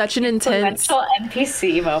was such an intense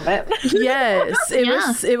NPC moment. Yes,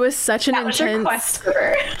 it was such an intense.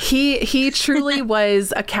 He truly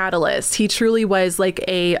was a catalyst. He truly was like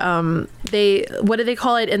a what do they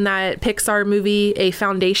call it in that Pixar movie? A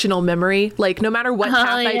foundational memory. Like no matter what path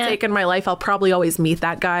I take in my life, I'll probably always meet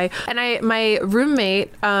that guy. And my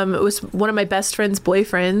roommate was one of my best friend's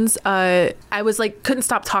boyfriends. I was like couldn't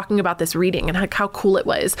stop talking about this reading and how cool it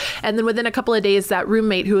was. And then within a couple of days, that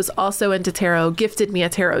roommate who was also into tarot gifted me a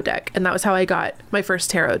tarot deck, and that was how I got my first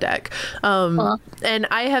tarot deck. And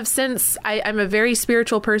I have since I'm a very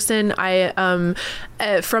spiritual person.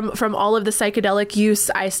 From all of the psychedelic use,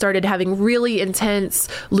 I started having really intense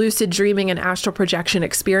lucid dreaming and astral projection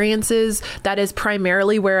experiences. That is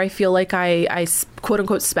primarily where I feel like I quote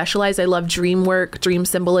unquote specialize. I love dream work, dream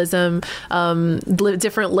symbolism,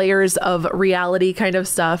 different layers of reality kind of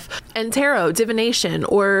stuff, and tarot, divination,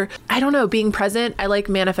 or I don't know, being present. I like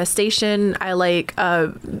manifestation. I like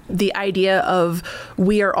the idea of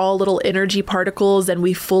we are all little energy particles and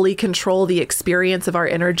we fully control the experience of our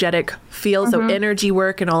energetic field. So energy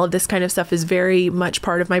work and all of this kind of stuff is very much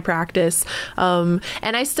part of my practice. And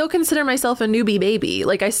I still consider myself a newbie baby.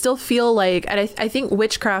 Like I still feel like, and I think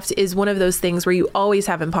witchcraft is one of those things where you always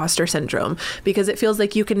have imposter syndrome because it feels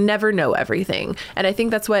like you can never know everything. And I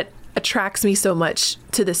think that's what attracts me so much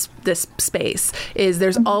to this space is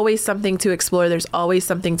there's always something to explore. There's always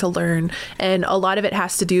something to learn. And a lot of it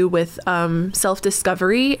has to do with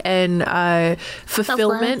self-discovery and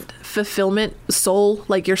fulfillment, soul,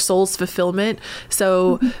 like your soul's fulfillment.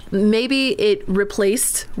 So maybe it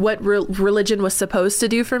replaced what religion was supposed to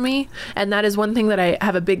do for me. And that is one thing that I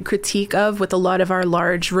have a big critique of with a lot of our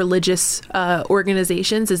large religious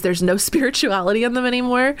organizations is there's no spirituality in them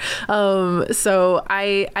anymore. So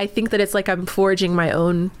I think that it's like I'm forging my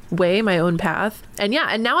own way, my own path. And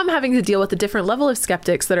now I'm having to deal with a different level of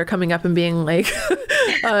skeptics that are coming up and being like,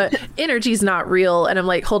 energy's not real. And I'm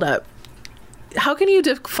like, hold up. How can you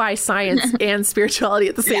defy science and spirituality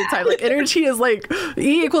at the same time? Like energy is like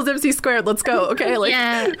E equals MC squared. Let's go. Okay. Like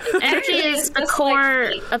energy is the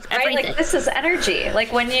core of everything. Right? Like this is energy.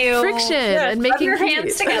 Like when you friction and making your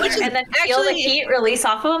hands together and then feel the heat release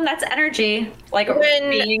off of them, that's energy. Like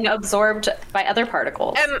being absorbed by other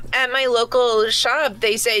particles. At my local shop,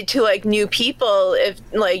 they say to like new people, if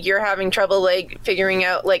like you're having trouble like figuring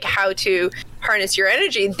out like how to harness your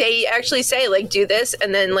energy, they actually say like do this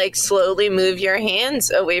and then like slowly move your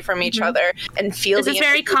hands away from each other and feel this is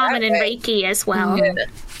very common in Reiki as well.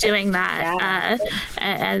 Doing that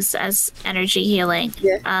as energy healing.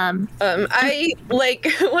 I like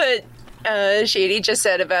what Shady just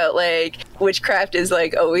said about like witchcraft is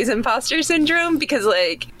like always imposter syndrome because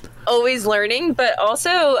like always learning, but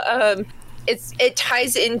also it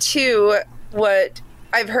ties into what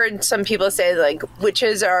I've heard some people say, like,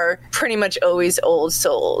 witches are pretty much always old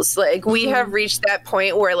souls. Like, we have reached that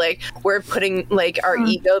point where, like, we're putting, like, our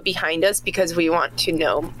ego behind us because we want to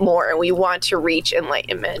know more and we want to reach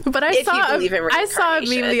enlightenment. But I saw a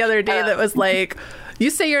meme the other day that was like, you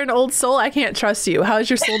say you're an old soul, I can't trust you. How has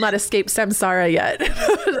your soul not escaped samsara yet?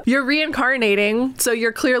 You're reincarnating, so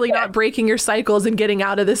you're clearly not breaking your cycles and getting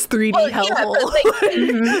out of this 3D hellhole.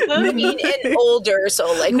 I mean, an older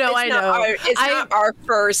soul. Like, no, I know. It's not our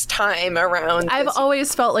first time around. I've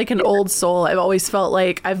always felt like an old soul. I've always felt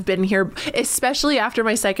like I've been here, especially after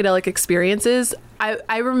my psychedelic experiences.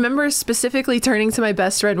 I remember specifically turning to my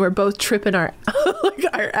best friend. We're both tripping our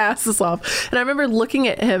asses off. And I remember looking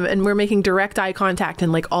at him and we're making direct eye contact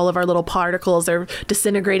and like all of our little particles are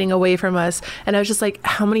disintegrating away from us. And I was just like,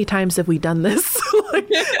 how many times have we done this?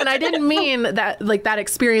 And I didn't mean that like that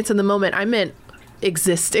experience in the moment. I meant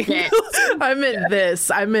existing. I meant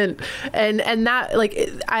this. I meant, and that, like,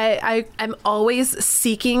 I'm always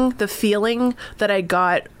seeking the feeling that I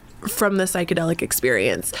got from the psychedelic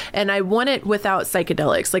experience, and I want it without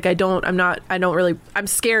psychedelics. Like, I'm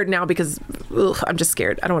scared now because I'm just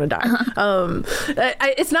scared. I don't want to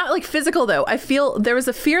die. It's not like physical though. I feel there was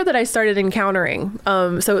a fear that I started encountering.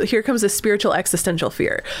 So here comes a spiritual existential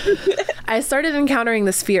fear. I started encountering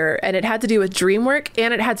this fear, and it had to do with dream work,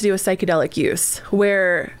 and it had to do with psychedelic use,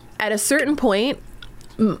 where at a certain point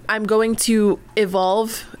I'm going to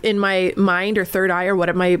evolve in my mind or third eye or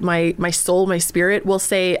what, my soul, my spirit will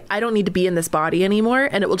say, I don't need to be in this body anymore,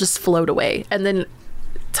 and it will just float away. And then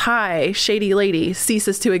Ty, shady lady,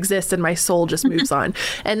 ceases to exist, and my soul just moves on.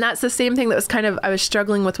 And that's the same thing that was kind of, I was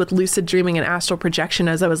struggling with lucid dreaming and astral projection,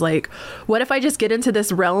 as I was like, what if I just get into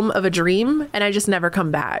this realm of a dream and I just never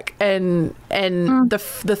come back? And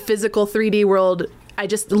the physical 3D world, I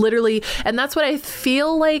just literally, and that's what I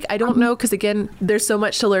feel like. I don't know, because again, there's so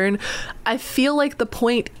much to learn. I feel like the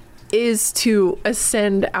point is to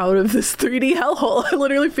ascend out of this 3D hellhole. I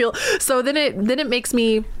literally feel so. Then it makes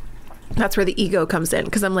me. That's where the ego comes in,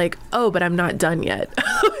 because I'm like, oh, but I'm not done yet.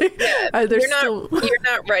 You're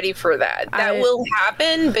not ready for that. That will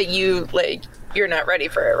happen, but you're not ready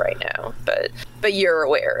for it right now. But you're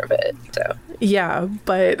aware of it. So yeah,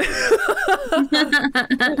 but this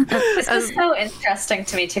is so interesting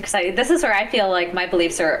to me too, because this is where I feel like my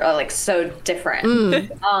beliefs are like so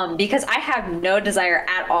different. Because I have no desire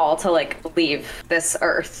at all to like leave this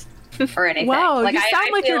earth or anything. Wow, like, you sound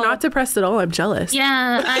like you're not depressed at all. I'm jealous.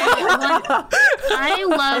 Yeah, I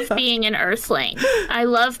love being an earthling. I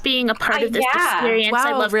love being a part of this experience. Wow,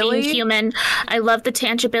 I love being human. I love the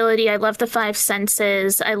tangibility. I love the five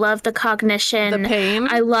senses. I love the cognition. The pain.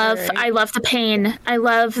 I love the pain. I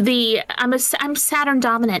love I'm Saturn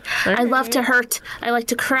dominant. Okay. I love to hurt. I like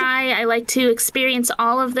to cry. I like to experience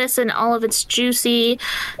all of this and all of its juicy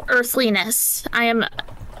earthliness. I am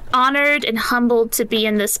honored and humbled to be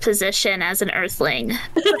in this position as an earthling.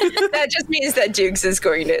 That just means that Dukes is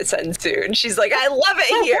going to ascend soon. She's like, I love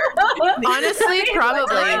it here. Honestly,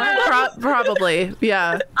 probably,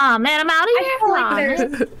 yeah. Oh man, I'm out of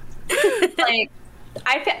here.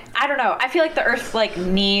 I don't know. I feel like the Earth like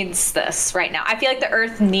needs this right now. I feel like the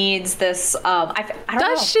Earth needs this. I don't know.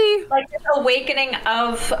 Does she? Like this awakening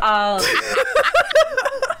of.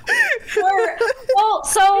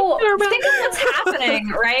 So think of what's happening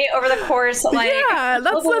right over the course, like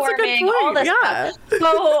global warming, all this stuff.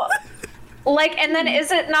 So. Like, and then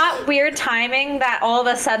is it not weird timing that all of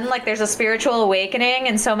a sudden, like, there's a spiritual awakening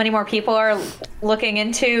and so many more people are looking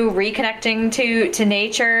into reconnecting to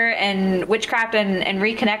nature and witchcraft and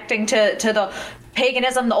reconnecting to the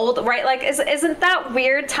paganism, the old, right? Like, isn't that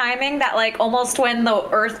weird timing that, like, almost when the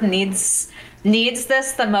earth needs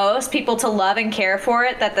this the most, people to love and care for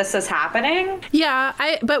it, that this is happening? Yeah,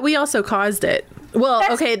 but we also caused it. Well,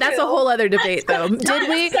 that's a whole other debate, though. Did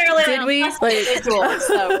we? Individuals,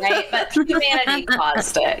 though, right? But humanity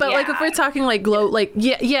caused it. But like, if we're talking like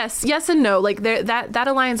yes and no. Like that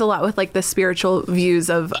aligns a lot with like the spiritual views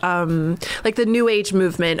of like the New Age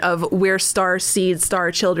movement of we're star seeds,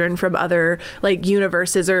 star children from other like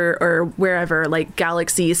universes or wherever, like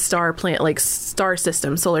galaxies, star planet, like star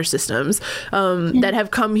systems, solar systems that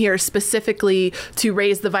have come here specifically to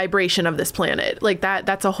raise the vibration of this planet. Like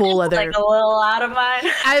that's a whole other. Like a little out of mine.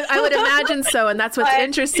 I would imagine so, and that's what's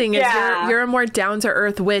interesting is you're a more down to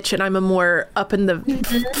earth witch, and I'm a more up in the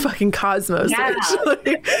fucking cosmos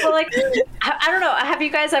witch. Well, like I don't know. Have you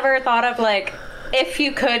guys ever thought of like if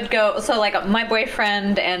you could go? So like my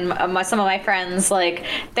boyfriend and some of my friends, like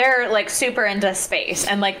they're like super into space,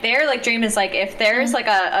 and like their like dream is like if there's like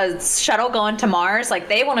a shuttle going to Mars, like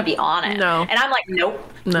they want to be on it. No, and I'm like nope,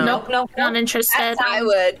 not interested. I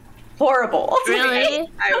would. Horrible. Really?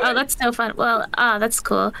 Oh, that's so fun. Well, that's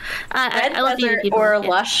cool. Red I love desert or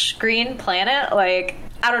lush green planet. Like,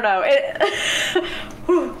 I don't know.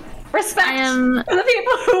 Respect for the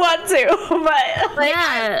people who want to, but like,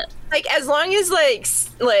 like as long as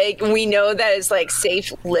like we know that it's like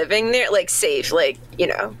safe living there, like safe, like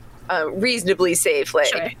reasonably safe,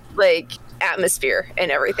 like like atmosphere and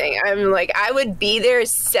everything. I'm like, I would be there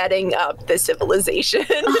setting up the civilization.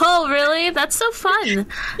 Oh, really? That's so fun.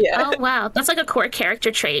 Yeah. Oh, wow. That's like a core character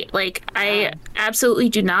trait. Like, I absolutely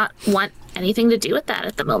do not want anything to do with that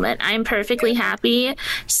at the moment. I'm perfectly happy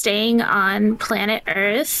staying on planet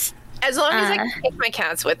Earth. As long as I can take my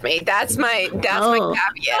cats with me. That's my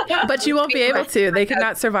caveat. But you won't be able to. They could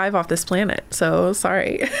not survive off this planet. So,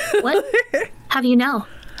 sorry. What? How do you know?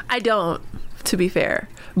 I don't, to be fair.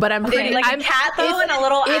 But I'm pretty like a cat though, in a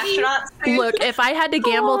little astronaut suit. Look, if I had to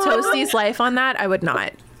gamble Toasty's life on that, I would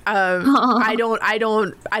not. I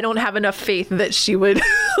don't have enough faith that she would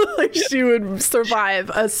she would survive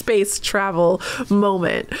a space travel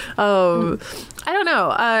moment. I don't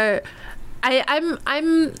know.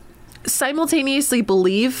 I'm simultaneously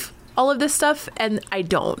believe all of this stuff, and I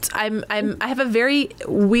don't. I have a very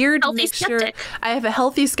weird Healthy mixture. skeptic. I have a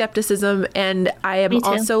healthy skepticism, and I am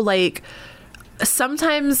also like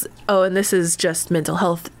sometimes. Oh, and this is just mental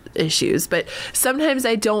health issues, but sometimes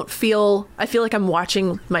I feel like I'm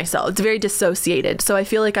watching myself. It's very dissociated. So I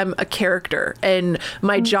feel like I'm a character, and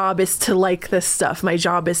my job is to like this stuff. My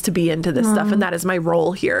job is to be into this stuff, and that is my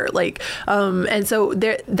role here. Like, and so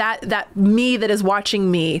there, that me that is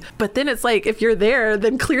watching me. But then it's like, if you're there,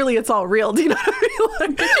 then clearly it's all real. Do you know what I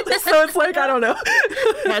mean? Like, so it's like, I don't know.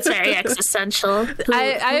 That's very existential.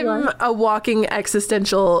 I'm a walking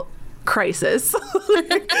existential crisis.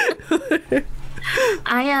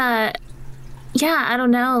 I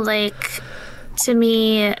don't know. Like, to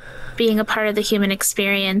me, being a part of the human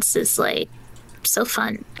experience is like so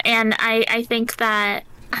fun. And I think that,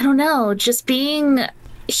 I don't know, just being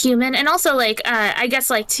human, and also like, I guess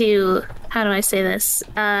like to, how do I say this?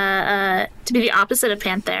 To be the opposite of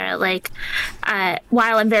Panthera. Like,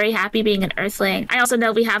 while I'm very happy being an Earthling, I also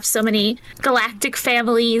know we have so many galactic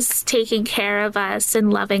families taking care of us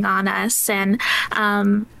and loving on us and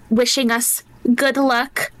wishing us good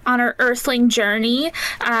luck on our Earthling journey.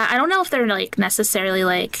 I don't know if they're like necessarily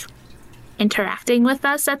like interacting with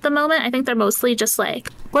us at the moment. I think they're mostly just like,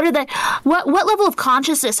 what level of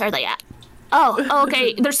consciousness are they at? Oh,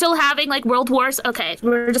 okay. They're still having like world wars. Okay,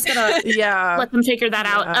 we're just gonna let them figure that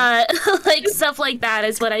out. Like stuff like that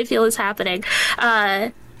is what I feel is happening.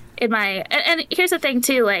 In my and here's the thing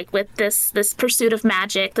too, like with this pursuit of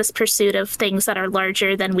magic, this pursuit of things that are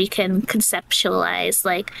larger than we can conceptualize,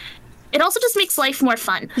 like it also just makes life more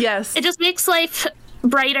fun. Yes. It just makes life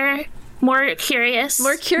brighter, more curious,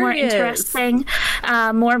 more interesting,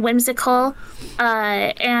 more whimsical.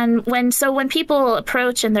 And when people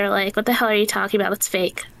approach and they're like, what the hell are you talking about? That's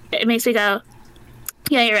fake. It makes me go,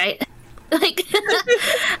 yeah, you're right. Like,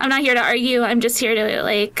 I'm not here to argue. I'm just here to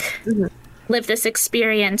like live this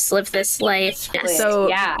experience, live this life. So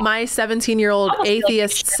my 17-year-old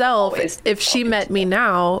atheist self, if she met me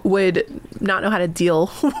now, would not know how to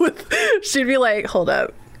deal with. She'd be like, hold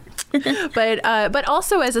up. But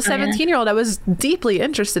also as a 17-year-old, I was deeply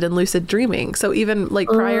interested in lucid dreaming. So even like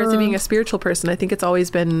prior to being a spiritual person, I think it's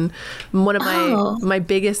always been one of my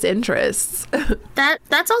biggest interests.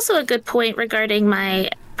 That's also a good point regarding my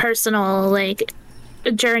personal like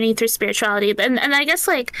journey through spirituality, and I guess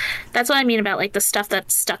like that's what I mean about like the stuff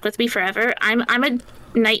that stuck with me forever. I'm a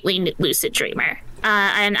nightly lucid dreamer.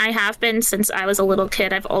 And I have been since I was a little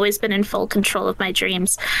kid. I've always been in full control of my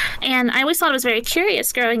dreams. And I always thought it was very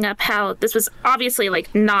curious growing up how this was obviously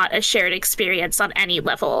like not a shared experience on any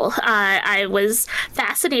level. I was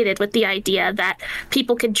fascinated with the idea that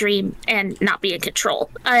people could dream and not be in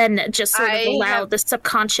control and just sort of allow the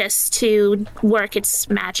subconscious to work its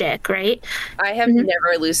magic, right? I have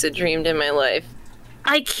never lucid dreamed in my life.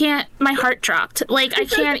 I can't, my heart dropped. Like, I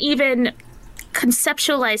can't even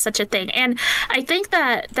conceptualize such a thing. And I think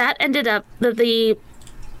that ended up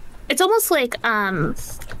it's almost like and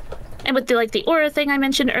with the aura thing I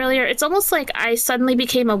mentioned earlier, it's almost like I suddenly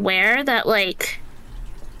became aware that like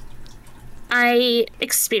I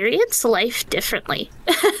experience life differently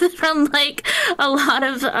from like a lot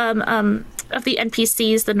of the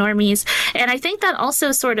NPCs, the normies. And I think that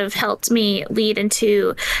also sort of helped me lead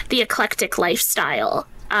into the eclectic lifestyle.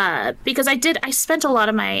 Because I spent a lot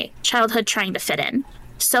of my childhood trying to fit in.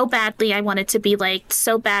 So badly I wanted to be liked,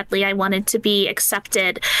 so badly I wanted to be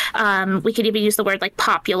accepted. We could even use the word like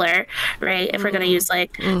popular, right? If we're going to use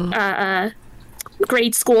like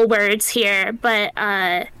grade school words here. But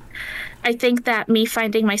I think that me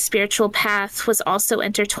finding my spiritual path was also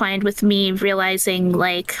intertwined with me realizing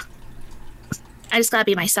like I just gotta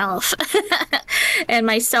be myself. And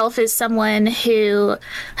myself is someone who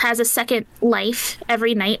has a second life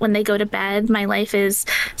every night when they go to bed. My life is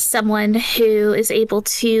someone who is able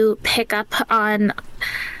to pick up on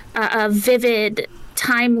vivid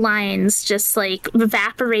timelines just like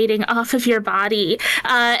evaporating off of your body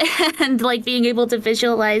and like being able to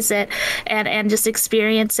visualize it and just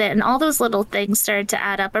experience it. And all those little things started to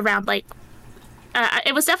add up around like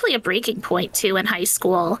it was definitely a breaking point too in high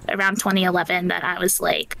school around 2011 that I was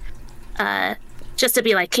like, just to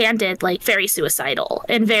be like candid, like very suicidal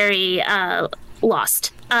and very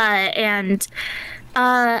lost. And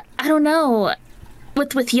I don't know,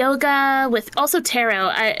 with yoga, with also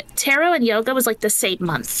tarot. Tarot and yoga was like the same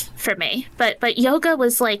month for me, but yoga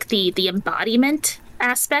was like the embodiment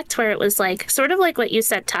aspect where it was like sort of like what you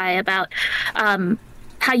said, Ty, about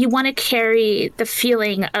how you want to carry the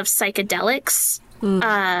feeling of psychedelics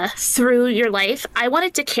through your life. I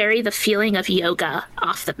wanted to carry the feeling of yoga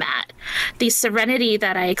off the mat. The serenity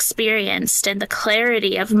that I experienced and the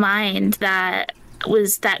clarity of mind that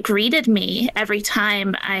greeted me every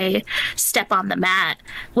time I step on the mat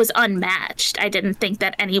was unmatched. I didn't think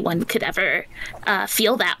that anyone could ever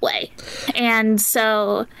feel that way. And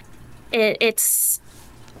so it's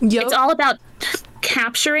all about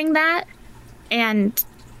capturing that, and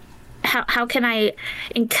how can I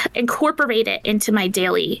incorporate it into my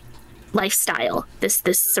daily lifestyle, this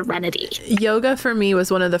serenity. Yoga for me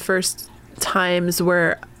was one of the first times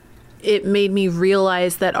where it made me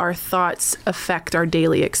realize that our thoughts affect our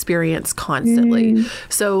daily experience constantly.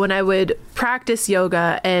 So when I would practice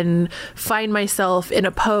yoga and find myself in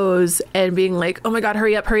a pose and being like, oh my God,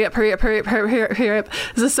 hurry up.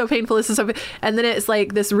 This is so painful. And then it's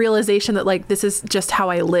like this realization that like, this is just how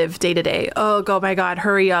I live day to day. Oh my God,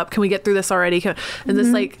 hurry up. Can we get through this already? And this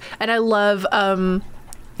like, and I love,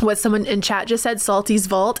 what someone in chat just said, Salty's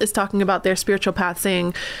Vault is talking about their spiritual path,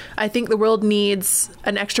 saying, I think the world needs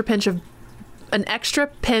an extra pinch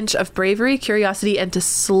of bravery, curiosity, and to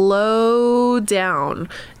slow down.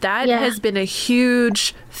 That has been a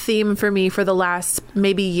huge theme for me for the last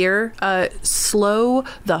maybe year. Slow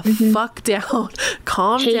the fuck down,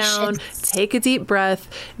 calm down, take a deep breath.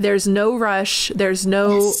 There's no rush. There's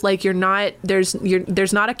no like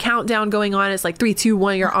there's not a countdown going on. It's like 3, 2,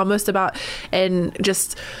 1. You're almost about, and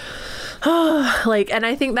just. And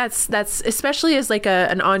I think that's especially as like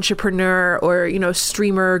an entrepreneur or, you know,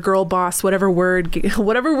 streamer, girl boss, whatever word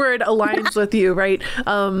aligns with you, right?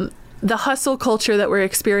 The hustle culture that we're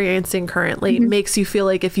experiencing currently makes you feel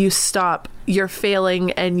like if you stop, you're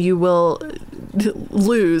failing and you will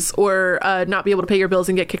lose or not be able to pay your bills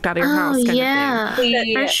and get kicked out of your house. Kind of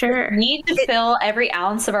thing. For sure. We need to fill every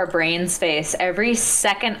ounce of our brain space. Every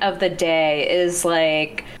second of the day is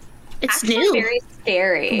like... It's actually new. Very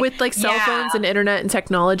scary. With like cell phones and internet and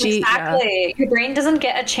technology. Exactly. Yeah. Your brain doesn't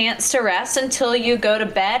get a chance to rest until you go to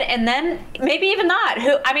bed, and then maybe even not.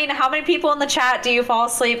 How many people in the chat do you fall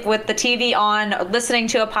asleep with the TV on, listening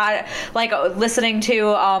to a pod, like listening to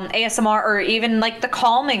ASMR, or even like the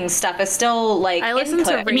calming stuff is still like I listen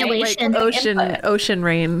to ocean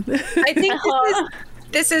rain. I think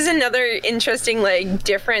this is another interesting like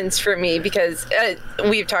difference for me because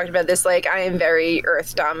we've talked about this. Like I am very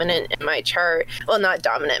Earth dominant in my chart. Well, not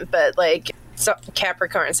dominant, but like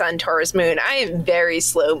Capricorn, Sun, Taurus, Moon. I am very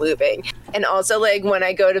slow moving, and also like when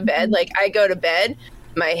I go to bed,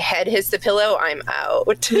 my head hits the pillow, I'm out.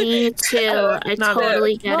 Me too. I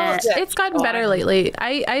totally get it. It's gotten better lately.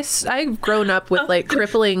 I've grown up with like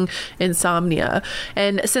crippling insomnia,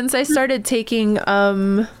 and since I started taking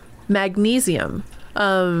magnesium.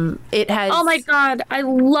 It has. Oh my God, I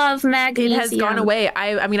love magnesium. It has gone away.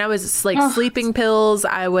 I mean, I was like sleeping pills.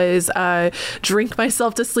 I was drink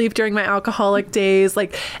myself to sleep during my alcoholic days.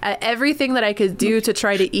 Like everything that I could do to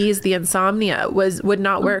try to ease the insomnia would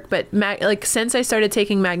not work. But since I started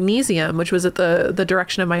taking magnesium, which was at the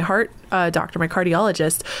direction of my heart doctor, my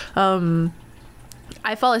cardiologist.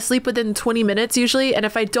 I fall asleep within 20 minutes usually. And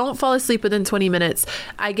if I don't fall asleep within 20 minutes,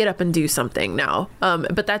 I get up and do something now.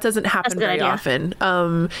 But that doesn't happen very often.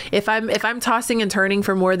 If I'm tossing and turning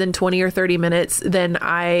for more than 20 or 30 minutes, then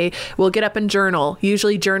I will get up and journal.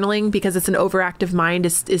 Usually journaling, because it's an overactive mind,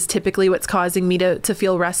 is typically what's causing me to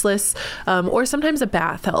feel restless. Or sometimes a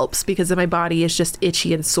bath helps because my body is just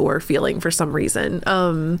itchy and sore feeling for some reason.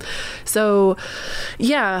 I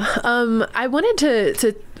wanted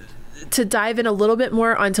to dive in a little bit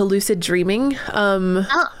more onto lucid dreaming, and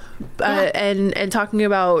talking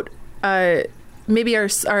about maybe our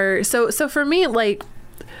so for me, like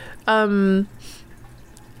I've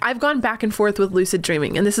gone back and forth with lucid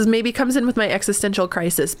dreaming, and this is maybe comes in with my existential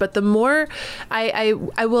crisis, but the more I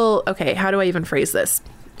will, okay, how do I even phrase this?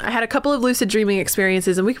 I had a couple of lucid dreaming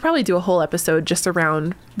experiences, and we could probably do a whole episode just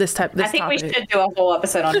around this topic. We should do a whole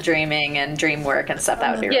episode on dreaming and dream work and stuff.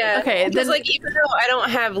 That would be really okay. Because like even though I don't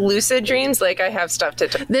have lucid dreams, like I have stuff to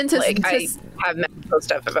I have medical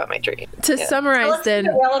stuff about my dream. To summarize, then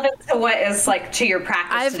relevant to what is like to your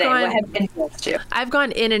practice today. What has influenced you? I've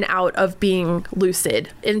gone in and out of being lucid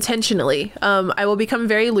intentionally. I will become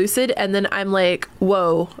very lucid, and then I'm like,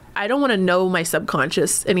 whoa. I don't want to know my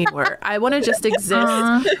subconscious anymore. I want to just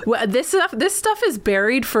exist. This stuff is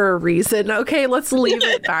buried for a reason. Okay, let's leave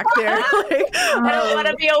it back there. Like, I don't want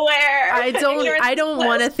to be aware. I don't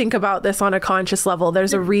want to think about this on a conscious level.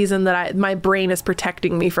 There's a reason that my brain is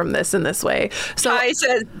protecting me from this in this way. So I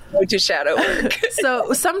said go to shadow work.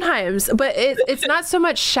 So sometimes, but it's not so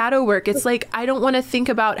much shadow work. It's like, I don't want to think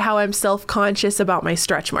about how I'm self-conscious about my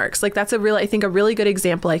stretch marks. Like that's a really good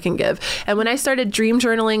example I can give. And when I started dream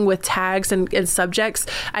journaling with tags and subjects,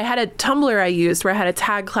 I had a Tumblr I used where I had a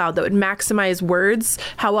tag cloud that would maximize words,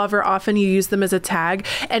 however often you use them as a tag.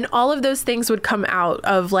 And all of those things would come out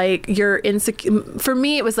of like your for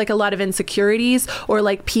me, it was like a lot of insecurities or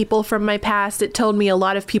like people from my past. It told me a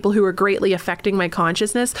lot of people who were greatly affecting my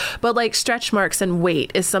consciousness. But like stretch marks and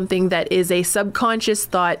weight is something that is a subconscious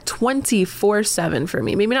thought 24/7 for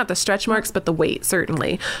me. Maybe not the stretch marks, but the weight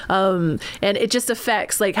certainly. And it just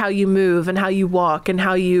affects like how you move and how you walk and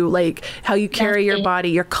how you carry your body.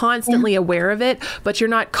 You're constantly aware of it, but you're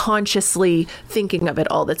not consciously thinking of it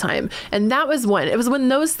all the time. And that was it was when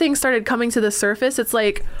those things started coming to the surface. It's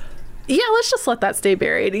like, yeah, let's just let that stay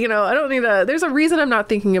buried. You know, I don't need there's a reason I'm not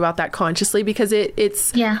thinking about that consciously, because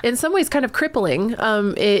it's in some ways kind of crippling.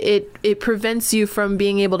 It prevents you from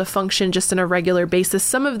being able to function just on a regular basis.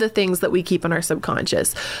 Some of the things that we keep in our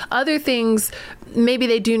subconscious, other things, maybe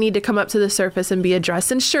they do need to come up to the surface and be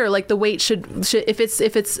addressed. And sure, like the weight should if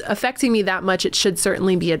it's affecting me that much, it should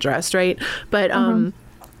certainly be addressed. Right. But,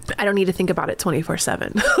 I don't need to think about it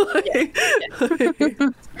 24/7.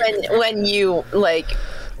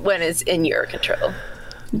 When it's in your control.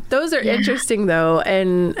 Those are interesting though.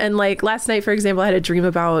 And like last night, for example, I had a dream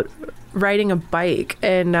about riding a bike,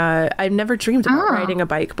 and I've never dreamed about riding a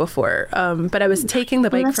bike before. But I was taking the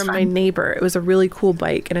bike from my neighbor. It was a really cool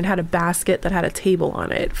bike, and it had a basket that had a table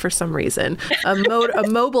on it for some reason. A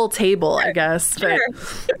mobile table, I guess. But,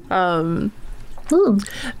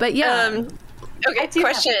 but yeah. Okay,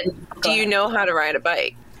 question. Do you know how to ride a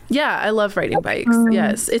bike? Yeah, I love riding bikes.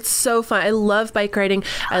 Yes, it's so fun. I love bike riding.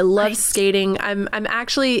 I love skating. I'm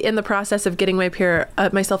actually in the process of getting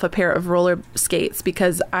myself a pair of roller skates,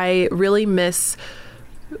 because I really miss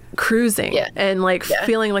cruising and like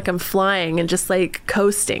feeling like I'm flying and just like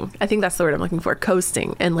coasting. I think that's the word I'm looking for,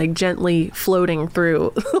 coasting, and like gently floating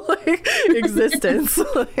through like existence.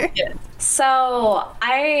 So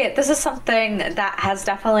this is something that has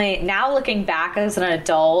definitely, now looking back as an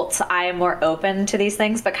adult, I am more open to these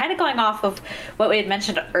things, but kind of going off of what we had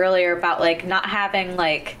mentioned earlier about like not having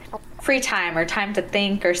like free time or time to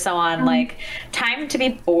think or so on, like time to be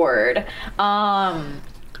bored.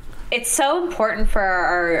 It's so important for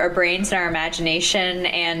our brains and our imagination,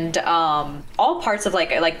 and all parts of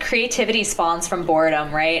like creativity spawns from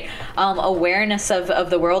boredom, right? Awareness of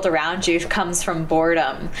the world around you comes from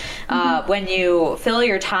boredom. When you fill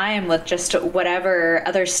your time with just whatever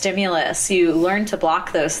other stimulus, you learn to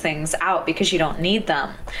block those things out because you don't need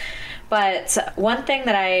them. But one thing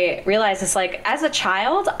that I realized is, like, as a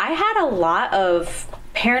child, I had a lot of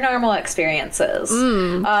paranormal experiences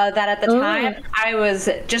that at the time I was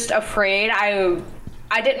just afraid. I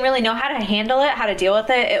didn't really know how to handle it, how to deal with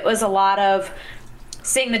it. It was a lot of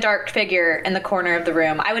seeing the dark figure in the corner of the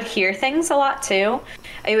room. I would hear things a lot too.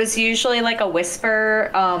 It was usually like a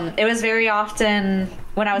whisper. It was very often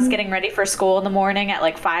when I was getting ready for school in the morning at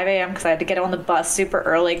like 5 a.m. because I had to get on the bus super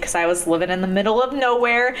early because I was living in the middle of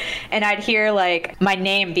nowhere, and I'd hear like my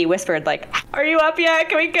name be whispered, like, "Are you up yet?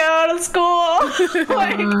 Can we go to school?"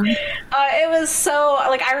 It was so,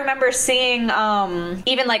 like, I remember seeing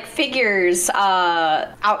even like figures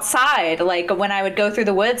outside, like when I would go through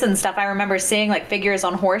the woods and stuff. I remember seeing like figures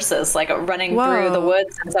on horses, like running through the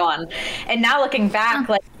woods and so on. And now looking back,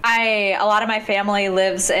 like a lot of my family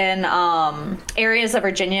lives in areas of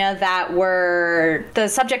Virginia that were the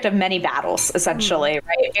subject of many battles, essentially,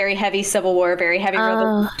 right? Very heavy Civil War, very heavy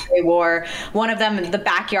Revolutionary War. One of them, the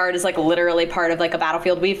backyard is like literally part of like a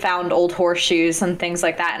battlefield. We found old horseshoes and things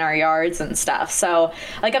like that in our yards and stuff. So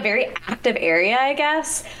like a very active area, I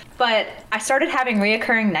guess. But I started having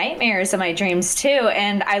reoccurring nightmares in my dreams too,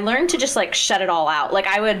 and I learned to just like shut it all out. Like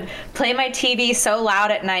I would play my TV so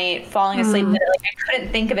loud at night, falling asleep, that like I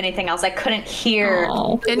couldn't think of anything else. I couldn't hear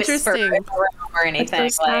interesting or anything.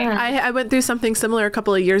 So like, I went through something similar a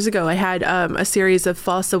couple of years ago. I had a series of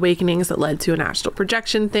false awakenings that led to an astral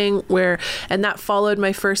projection thing, and that followed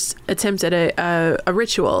my first attempt at a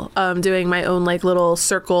ritual, doing my own like little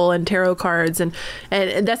circle and tarot cards, and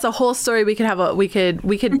that's a whole story. We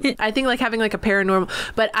could I think like having like a paranormal,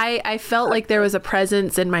 but I felt like there was a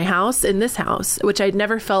presence in this house, which I'd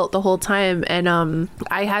never felt the whole time. And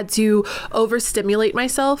I had to overstimulate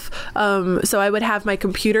myself. So I would have my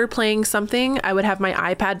computer playing something I would have my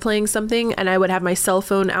iPad playing something, and I would have my cell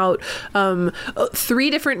phone out. 3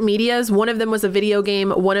 different medias. One of them was a video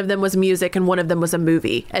game, one of them was music, and one of them was a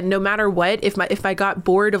movie. And no matter what, if I got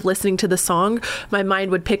bored of listening to the song, my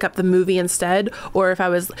mind would pick up the movie instead. Or if I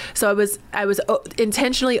was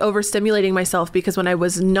intentionally overstimulating myself, because when I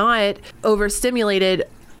was not overstimulated,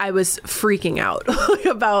 I was freaking out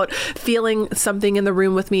about feeling something in the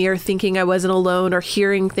room with me, or thinking I wasn't alone, or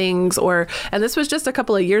hearing things, and this was just a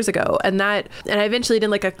couple of years ago. And I eventually did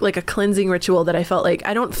like a cleansing ritual that I felt like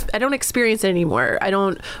I don't experience it anymore.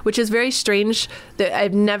 Which is very strange that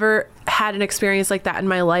I've never had an experience like that in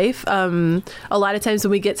my life. A lot of times when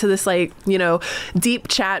we get to this deep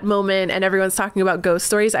chat moment and everyone's talking about ghost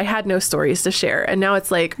stories, I had no stories to share. And now it's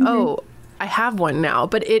like, oh, I have one now,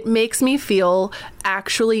 but it makes me feel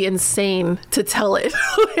actually insane to tell it.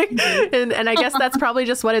 and I guess that's probably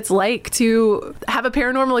just what it's like to have a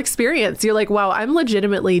paranormal experience. You're like, wow, I'm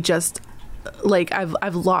legitimately just like,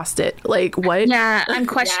 I've lost it. Like, what? Yeah, I'm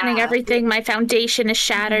questioning everything. My foundation is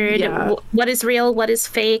shattered. Yeah. What is real? What is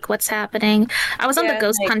fake? What's happening? I was on the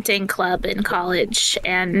ghost hunting club in college,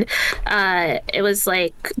 and it was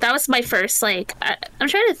like, that was my first, like, I'm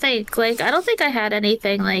trying to think, like, I don't think I had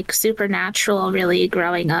anything like supernatural really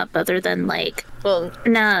growing up, other than like,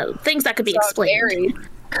 no, things that could be explained.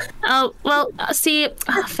 Oh, well, see,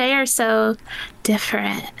 Faye are so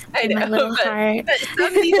different. I know, my little heart. But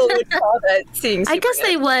some people would call that seeing I guess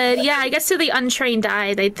they would. Yeah, I guess to the untrained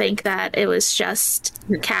eye, they'd think that it was just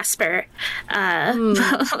Casper.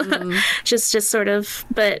 Just sort of,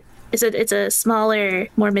 but it's a smaller,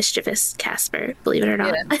 more mischievous Casper, believe it or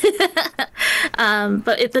not. Yeah.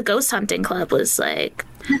 But the ghost hunting club was like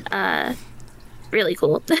really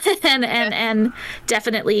cool, and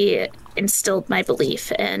definitely instilled my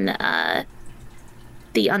belief in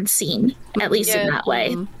the unseen, at least in that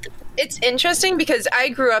way. It's interesting because I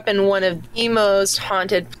grew up in one of the most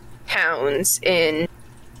haunted towns in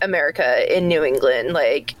America, in New England,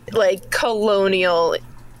 like colonial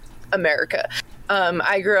America.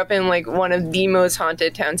 I grew up in like one of the most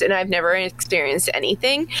haunted towns, and I've never experienced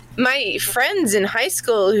anything. My friends in high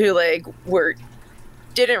school who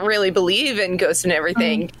didn't really believe in ghosts and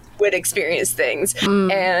everything would experience things,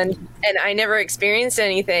 and I never experienced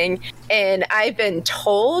anything. And I've been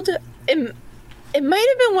told, it might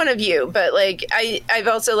have been one of you, but like I've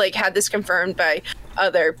also like had this confirmed by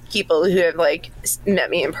other people who have like met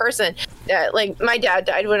me in person, that like my dad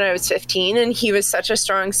died when I was 15, and he was such a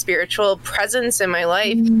strong spiritual presence in my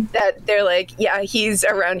life that they're like, yeah, he's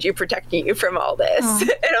around you protecting you from all this.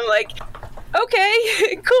 And I'm like,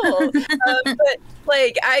 okay, cool. But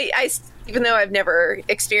like I even though I've never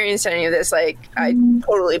experienced any of this, like I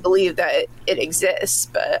totally believe that it exists.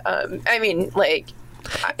 But I mean, like,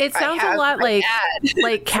 it sounds a lot like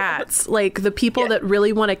cats. Like the people that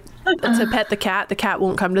really want to pet the cat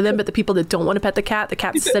won't come to them. But the people that don't want to pet the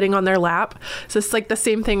cat's sitting on their lap. So it's like the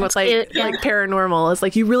same thing with like paranormal. It's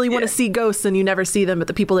like you really want to see ghosts and you never see them, but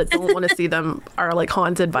the people that don't want to see them are like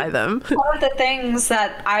haunted by them. One of the things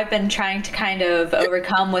that I've been trying to kind of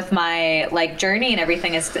overcome with my like journey and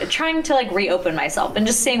everything is trying to like reopen myself and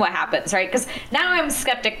just seeing what happens, right? Because now I'm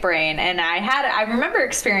skeptic brain, and I remember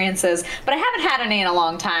experiences, but I haven't had any in a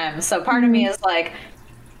long time. So part of me is like,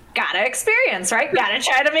 gotta experience, right? Gotta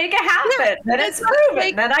try to make it happen. Then it's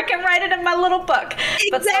proven. Then I can write it in my little book.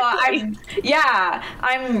 Exactly. But so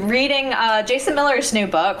I'm reading Jason Miller's new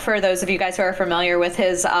book. For those of you guys who are familiar with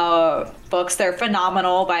his books, they're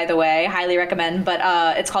phenomenal, by the way. Highly recommend. But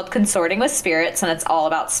it's called Consorting with Spirits, and it's all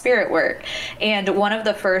about spirit work. And one of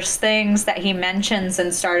the first things that he mentions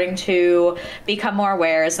in starting to become more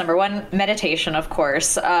aware is, number one, meditation, of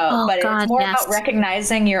course. It's more about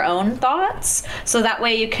recognizing your own thoughts, so that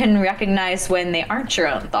way you can recognize when they aren't your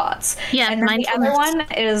own thoughts. Yeah, and then the other one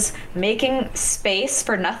is making space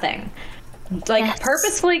for nothing. Like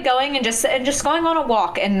purposefully going and just going on a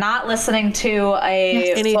walk and not listening to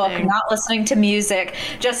a book, not listening to music,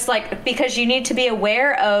 just like, because you need to be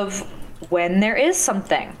aware of when there is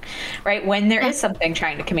something, right? When there is something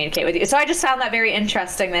trying to communicate with you. So I just found that very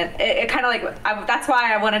interesting, that it kind of like, that's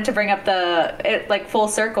why I wanted to bring up like full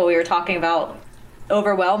circle. We were talking about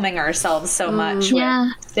overwhelming ourselves so much with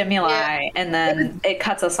stimuli, and then it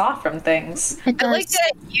cuts us off from things. I like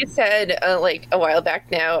that you said like a while back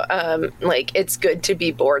now, like it's good to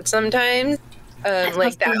be bored sometimes.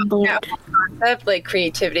 Like that concept, like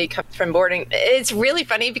creativity comes from boredom. It's really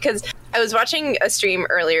funny because I was watching a stream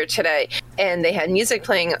earlier today, and they had music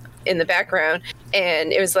playing in the background,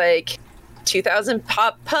 and it was like 2000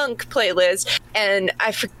 pop punk playlist, and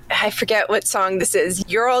I forget what song this is.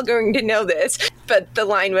 You're all going to know this, but the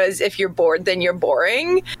line was, if you're bored, then you're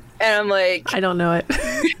boring. And I'm like, I don't know it.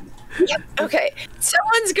 Okay,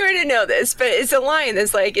 someone's going to know this, but it's a line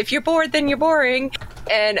that's like, if you're bored, then you're boring.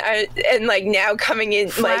 And like now coming in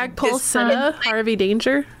Flagpole Senna, Harvey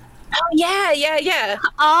Danger. Oh yeah.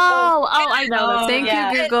 I know. Thank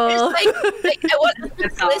you, Google. I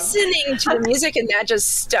wasn't listening to the music, and that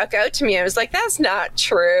just stuck out to me. I was like, "That's not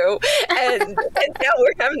true." And now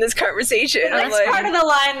we're having this conversation. Part of the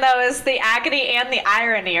line, though, is the agony and the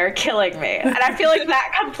irony are killing me, and I feel like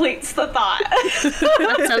that completes the thought.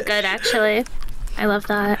 That's so good, actually. I love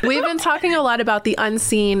that. We've been talking a lot about the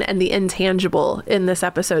unseen and the intangible in this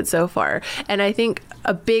episode so far. And I think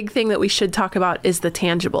a big thing that we should talk about is the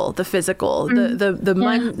tangible, the physical,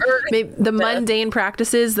 the mundane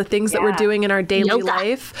practices, the things that we're doing in our daily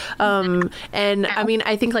life. And I mean,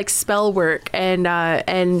 I think like spell work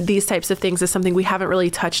and these types of things is something we haven't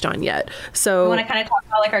really touched on yet. So you want to kind of talk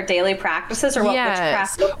about like our daily practices or what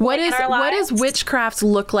witchcraft looks like in our lives? What does witchcraft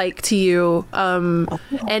look like to you?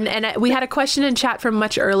 And we had a question in chat from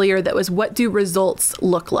much earlier that was, what do results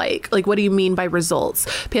look like? Like, what do you mean by results?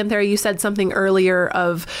 Panthera, you said something earlier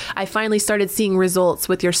of, I finally started seeing results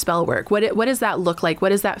with your spell work. What does that look like? What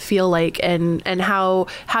does that feel like? And how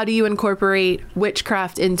do you incorporate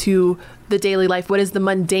witchcraft into the daily life? What is the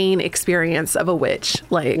mundane experience of a witch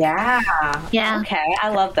like? Yeah. Okay, I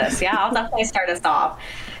love this. Yeah, I'll definitely start us off.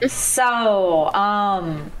 So,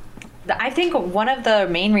 I think one of the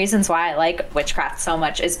main reasons why I like witchcraft so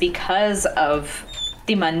much is because of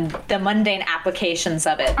the mundane applications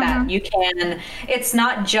of it, that you can, it's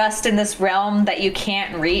not just in this realm that you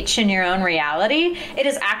can't reach in your own reality. It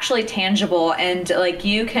is actually tangible, and like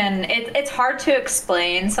you can, it's hard to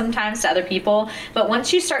explain sometimes to other people, but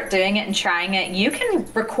once you start doing it and trying it, you can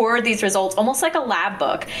record these results almost like a lab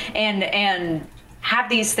book and have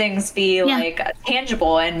these things be like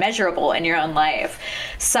tangible and measurable in your own life.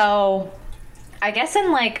 So I guess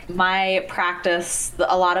in like my practice,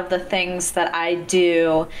 a lot of the things that I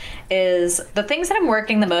do is the things that I'm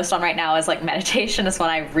working the most on right now is like meditation is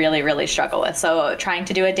one I really, really struggle with. So trying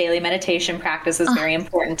to do a daily meditation practice is very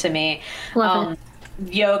important to me.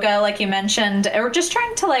 Yoga, like you mentioned, or just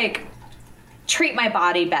trying to like treat my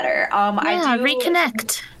body better. I do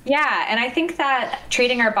reconnect. Yeah, and I think that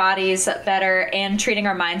treating our bodies better and treating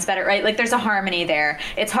our minds better, right? Like there's a harmony there.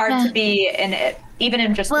 It's hard to be in it, even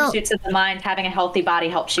in just pursuits of the mind. Having a healthy body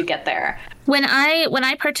helps you get there. When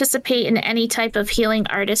I participate in any type of healing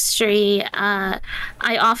artistry, I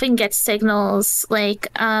often get signals like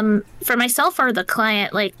for myself or the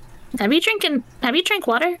client, like, have you drank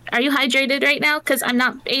water? Are you hydrated right now? Because I'm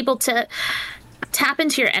not able to tap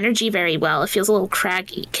into your energy very well. It feels a little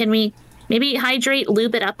craggy. Can we maybe hydrate,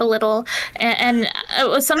 lube it up a little? And it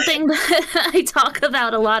was something that I talk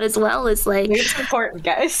about a lot as well, is like, it's important,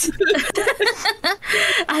 guys.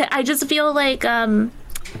 I just feel like and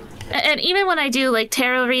even when I do like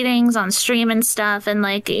tarot readings on stream and stuff, and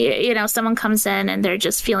like, you know, someone comes in and they're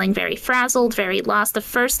just feeling very frazzled, very lost, the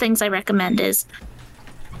first things I recommend is,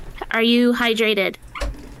 are you hydrated?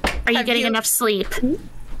 Are you getting enough sleep?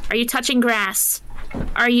 Are you touching grass?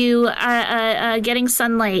 Are you getting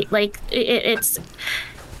sunlight? Like it's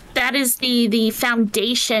that is the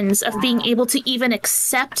foundations of being able to even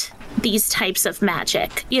accept these types of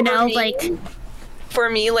magic. You know, for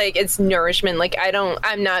me, like it's nourishment. Like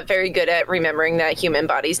I'm not very good at remembering that human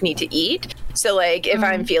bodies need to eat. So like if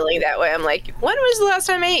I'm feeling that way, I'm like, when was the last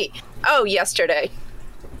time I ate? Oh, yesterday.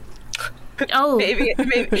 Oh, maybe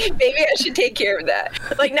I should take care of that.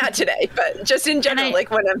 Like not today, but just in general. Like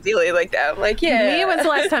when I'm feeling like that, I'm like, yeah. Me, when's the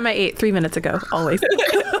last time I ate? 3 minutes ago. Always.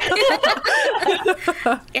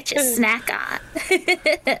 Get your snack on.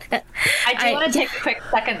 I do want to take a quick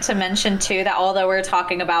second to mention too that although we're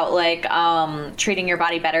talking about like treating your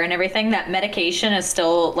body better and everything, that medication is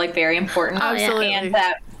still like very important. Absolutely. And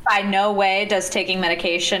that by no way does taking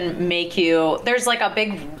medication make you, there's like a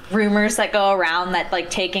big rumors that go around that like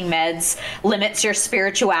taking meds limits your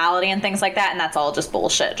spirituality and things like that, and that's all just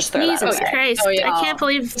bullshit. Just throw Jesus that away. Christ. I can't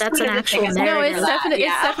believe that's an actual narrative. No, it's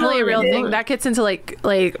definitely a real thing. That gets into like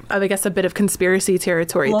I guess a bit of conspiracy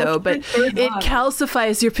territory though, but it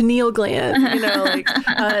calcifies your pineal gland, you know, like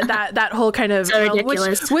that whole kind of so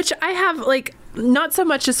ridiculous. Which I have like not so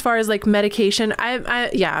much as far as like medication.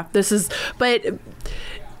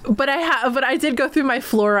 But I did go through my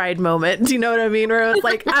fluoride moment. Do you know what I mean? Where I was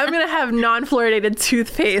like, I'm going to have non-fluoridated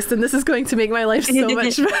toothpaste, and this is going to make my life so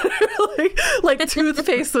much better. like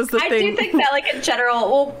toothpaste was the thing. I do think that, like in general,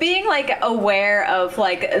 well, being like aware of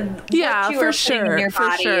like what you are putting in your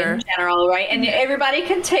body in general, right? And everybody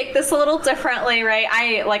can take this a little differently,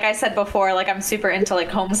 right? Like I said before, like I'm super into like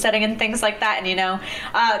homesteading and things like that, and you know,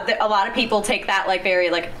 a lot of people take that like very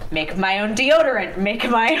like make my own deodorant, make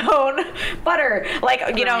my own butter, like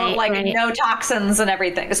you know. no toxins and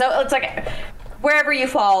everything. So it's like wherever you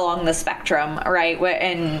fall along the spectrum, right?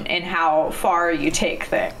 And how far you take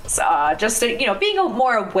things. Just being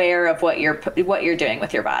more aware of what you're doing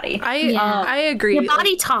with your body. I agree. Your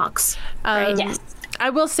body talks. Right? Yes. I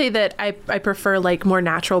will say that I prefer like more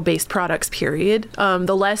natural based products, period.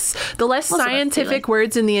 The less scientific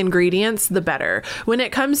words in the ingredients, the better. When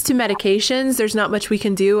it comes to medications, there's not much we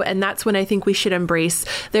can do. And that's when I think we should embrace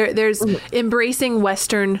there's embracing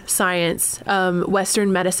Western science,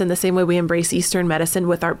 Western medicine, the same way we embrace Eastern medicine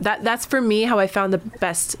with that's for me how I found the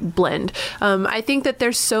best blend. I think that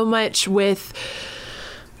there's so much with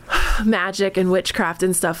magic and witchcraft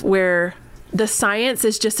and stuff where the science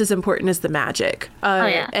is just as important as the magic.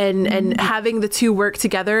 And having the two work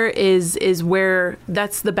together is where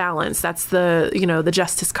that's the balance. That's the, the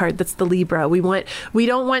justice card. That's the Libra. We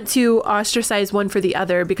don't want to ostracize one for the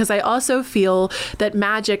other, because I also feel that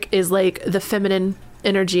magic is like the feminine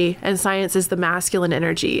energy and science is the masculine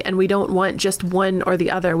energy, and we don't want just one or the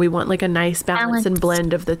other. We want like a nice balance and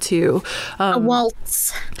blend of the two. A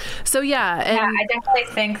waltz. So I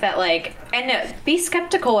definitely think that and be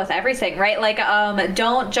skeptical with everything, right? Like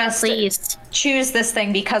don't just choose this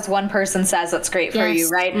thing because one person says it's great for you,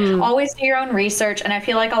 right? Always do your own research. And I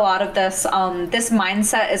feel like a lot of this this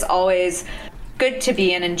mindset is always good to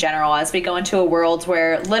be in general, as we go into a world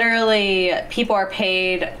where literally people are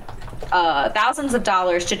paid thousands of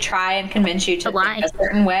dollars to try and convince you to think a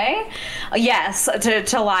certain way. Yes,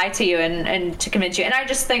 to lie to you and to convince you. And I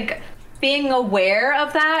just think being aware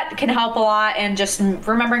of that can help a lot, and just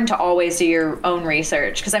remembering to always do your own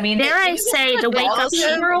research. Because I mean, dare I say the wake up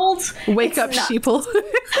sheeple? Wake up sheeple.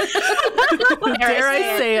 Dare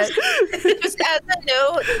I say it? Just as a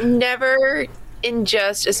note, never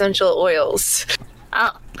ingest essential oils.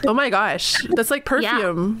 Oh my gosh, that's like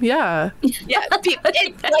perfume. Yeah.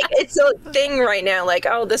 It's a thing right now. Like,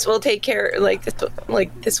 oh, this will take care.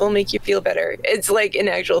 This will make you feel better. It's like an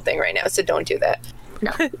actual thing right now. So don't do that.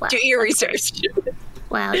 No. Wow. Do your research.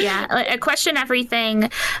 Wow. Yeah. I question everything.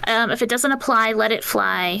 If it doesn't apply, let it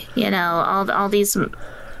fly. All these. The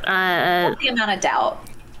amount of doubt.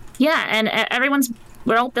 Yeah, and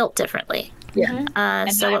we're all built differently. Yeah.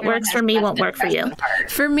 So what works for me won't work for you.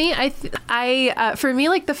 For me, for me,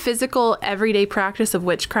 like the physical everyday practice of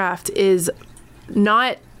witchcraft is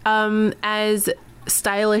not as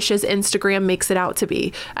stylish as Instagram makes it out to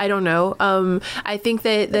be. I don't know. I think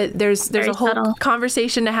that there's a whole subtle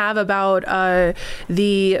conversation to have about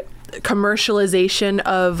the commercialization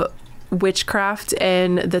of witchcraft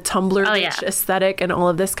and the Tumblr witch aesthetic and all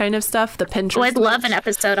of this kind of stuff. The Pinterest. I'd love an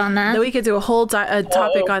episode on that. We could do a whole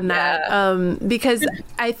topic on that, because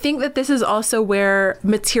I think that this is also where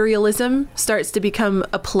materialism starts to become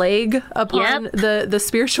a plague upon the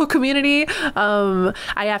spiritual community. I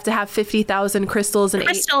have to have 50,000 crystals and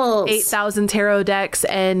 8,000 tarot decks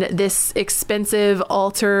and this expensive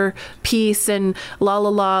altar piece and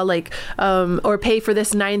or pay for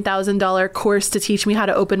this $9,000 course to teach me how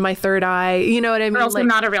to open my third eye. You know what I mean? Or else I'm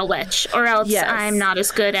not a real witch. Or else I'm not as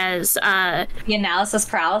good as... The analysis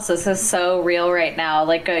paralysis is so real right now.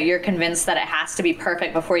 Like, you're convinced that it has to be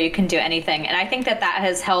perfect before you can do anything. And I think that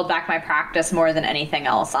has held back my practice more than anything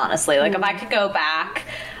else, honestly. Like, if I could go back,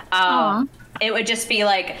 it would just be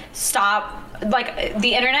like, stop. Like,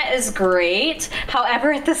 the internet is great.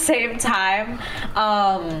 However, at the same time...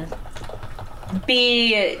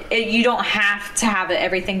 you don't have to have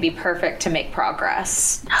everything be perfect to make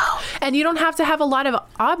progress. No. And you don't have to have a lot of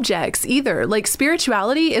objects either. Like,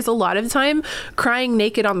 spirituality is a lot of the time crying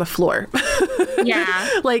naked on the floor.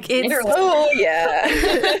 Yeah. Like, it's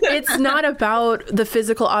it's not about the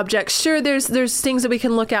physical objects. Sure, there's things that we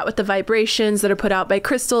can look at with the vibrations that are put out by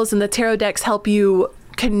crystals, and the tarot decks help you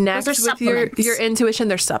connect with your intuition.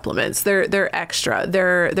 They're supplements. They're extra.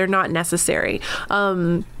 They're not necessary.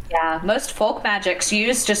 Yeah, most folk magics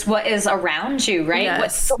use just what is around you, right?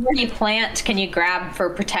 Yes. What thorny plant can you grab for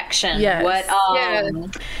protection? Yes. What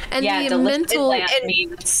and the mental plant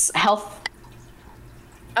means health.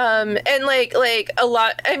 And like a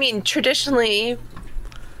lot. I mean, traditionally,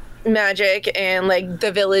 magic and like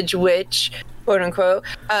the village witch, quote unquote,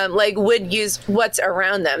 would use what's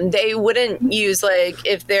around them. They wouldn't use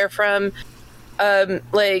if they're from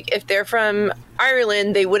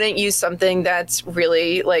Ireland, they wouldn't use something that's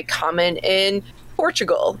really common in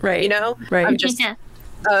Portugal, right? Right. I'm just,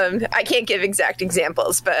 I can't give exact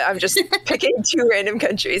examples, but I'm just picking two random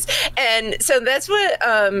countries, and so that's what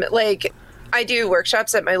I do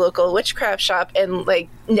workshops at my local witchcraft shop, and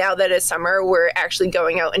now that it's summer, we're actually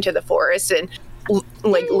going out into the forest and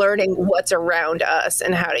like learning what's around us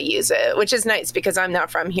and how to use it, which is nice because I'm not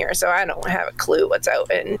from here, so I don't have a clue what's out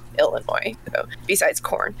in Illinois, so, besides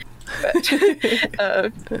corn.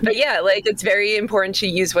 But yeah, like it's very important to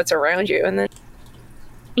use what's around you, and then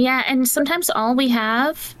and sometimes all we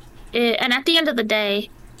have, and at the end of the day,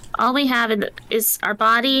 all we have is our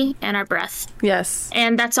body and our breath. Yes,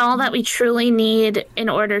 and that's all that we truly need in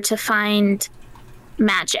order to find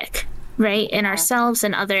magic. Right, in ourselves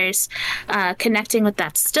and others, connecting with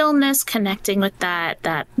that stillness, connecting with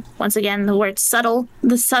that once again the word subtle,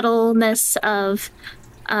 the subtleness of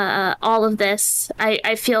all of this.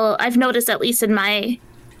 I feel I've noticed, at least in my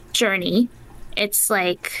journey, it's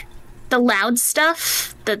like the loud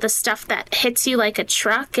stuff, the stuff that hits you like a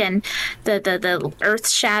truck, and the earth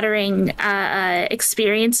shattering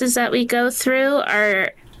experiences that we go through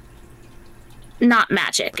are not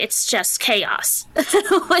magic. It's just chaos,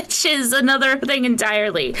 which is another thing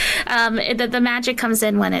entirely. The magic comes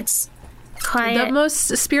in when it's quiet. The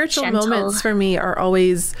most spiritual gentle. moments for me are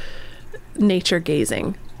always nature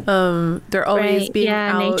gazing. They're always being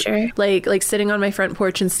out, nature. like sitting on my front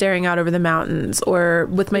porch and staring out over the mountains, or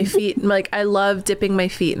with my feet. Like I love dipping my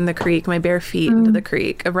feet in the creek, my bare feet into the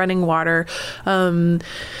creek, of running water.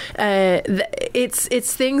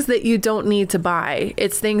 It's things that you don't need to buy.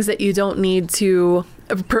 It's things that you don't need to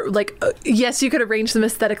yes, you could arrange them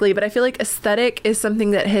aesthetically, but I feel like aesthetic is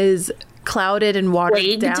something that has clouded and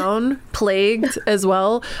watered down, plagued as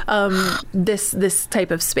well, this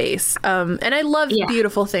type of space, and I love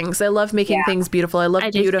beautiful things. I love making things beautiful. I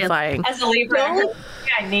love beautifying. As a Libra,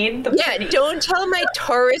 I need the don't tell my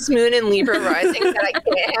Taurus moon and Libra rising that I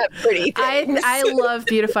can't have pretty things. I love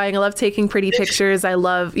beautifying. I love taking pretty pictures. I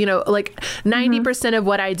love, like 90% of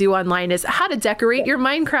what I do online is how to decorate your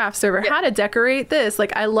Minecraft server, how to decorate this.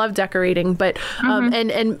 Like I love decorating, but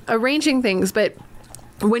and arranging things, but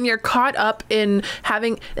when you're caught up in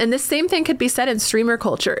having, and this same thing could be said in streamer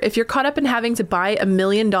culture, if you're caught up in having to buy $1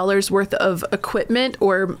 million worth of equipment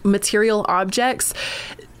or material objects,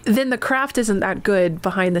 then the craft isn't that good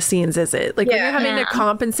behind the scenes, is it? Like when you're having to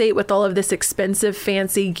compensate with all of this expensive,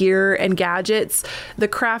 fancy gear and gadgets, the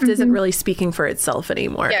craft isn't really speaking for itself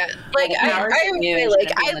anymore. Yeah, like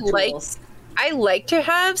I like to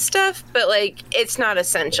have stuff, but like it's not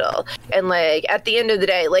essential. And like at the end of the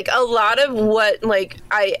day, like a lot of what like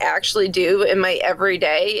I actually do in my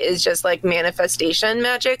everyday is just like manifestation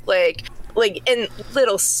magic, like in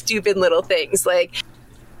little stupid little things. Like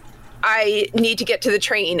I need to get to the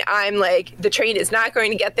train. I'm like, the train is not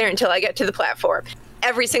going to get there until I get to the platform.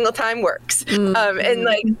 Every single time works. And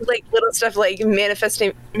like little stuff like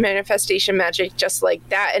manifestation magic, just like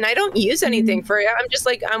that. And I don't use anything for it. I'm just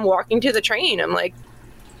like, I'm walking to the train. I'm like,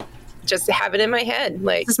 just have it in my head.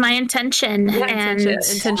 Like, this is my intention.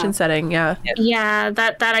 Intention setting. Yeah. Yeah.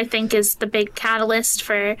 That I think is the big catalyst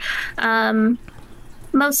for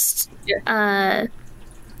most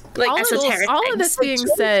like all of this being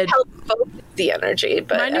said, help focus the energy,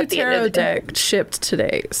 but my new tarot deck shipped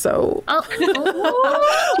today, so look,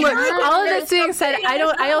 all of this being said, I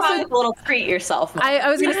also a little treat yourself.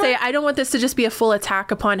 I was gonna say, I don't want this to just be a full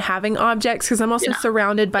attack upon having objects, because I'm also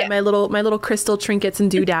surrounded by my little crystal trinkets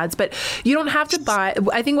and doodads. But you don't have to buy.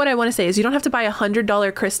 I think what I want to say is you don't have to buy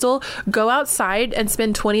 $100 crystal. Go outside and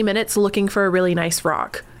spend 20 minutes looking for a really nice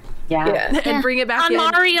rock. And bring it back on in.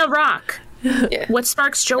 Maria Rock. What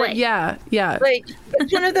sparks joy? Yeah. Like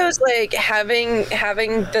it's one of those, like having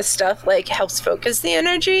the stuff like helps focus the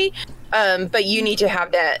energy, but you need to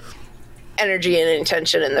have that energy and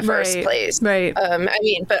intention in the first place. Right. I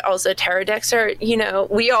mean, but also tarot decks are,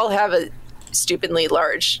 we all have a stupidly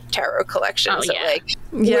large tarot collection.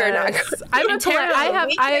 We're not. I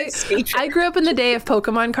grew up in the day of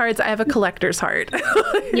Pokemon cards. I have a collector's heart.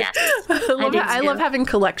 Yes, I love having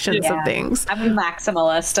collections of things. I'm a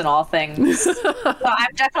maximalist in all things. So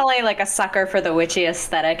I'm definitely like a sucker for the witchy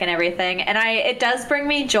aesthetic and everything. And it does bring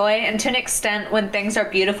me joy. And to an extent, when things are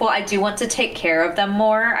beautiful, I do want to take care of them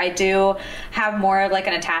more. I do have more like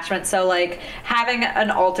an attachment. So like having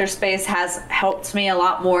an altar space has helped me a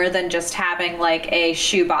lot more than just having like a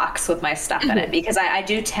shoebox with my stuff in it, because I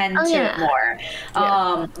do tend to it more.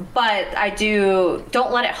 But I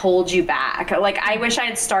don't let it hold you back. Like I wish I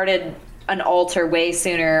had started an altar way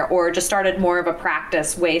sooner, or just started more of a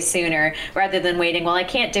practice way sooner, rather than waiting, well, I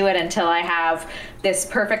can't do it until I have this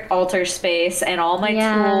perfect altar space and all my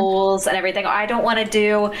tools and everything. I don't want to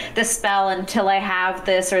do the spell until I have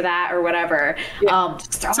this or that or whatever.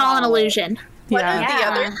 It's all an illusion. One of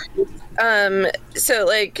the other so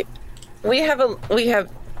like we have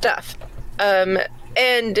stuff,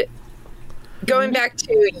 and going back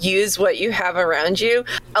to use what you have around you,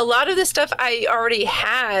 a lot of the stuff I already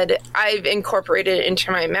had, I've incorporated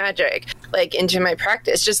into my magic, like into my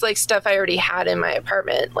practice, just like stuff I already had in my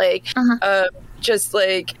apartment. Like, just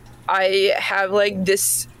like I have like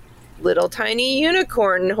this little tiny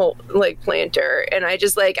unicorn like planter, and I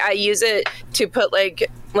just like I use it to put like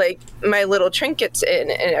my little trinkets in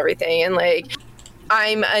and everything. And like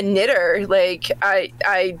I'm a knitter, like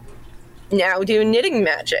I now do knitting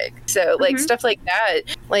magic, so like stuff like that,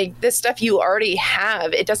 like this stuff you already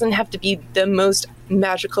have, it doesn't have to be the most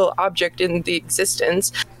magical object in the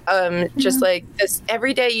existence. Just like this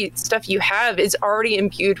everyday stuff you have is already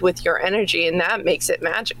imbued with your energy, and that makes it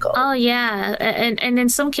magical. Oh yeah, and in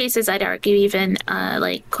some cases I'd argue even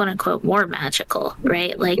like quote unquote more magical,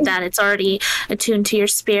 right? Like that it's already attuned to your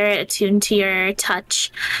spirit, attuned to your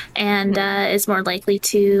touch, and is more likely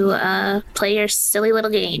to play your silly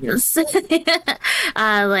little games.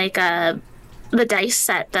 Like the dice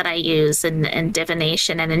set that I use in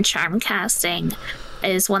divination and in charm casting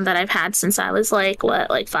is one that I've had since I was like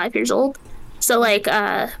 5 years old. So like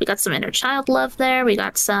we got some inner child love there. We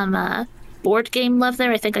got some board game love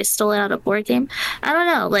there. I think I stole it out of board game. I don't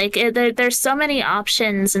know. Like there's so many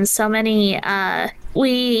options and so many.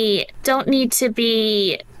 We don't need to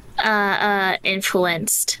be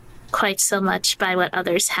influenced quite so much by what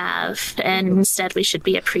others have, and instead we should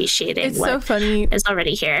be appreciating It's what so funny. is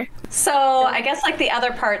already here. So I guess like the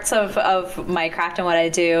other parts of my craft and what I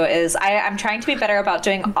do is I'm trying to be better about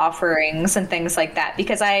doing offerings and things like that,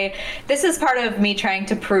 because this is part of me trying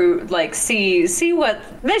to prove, like, see what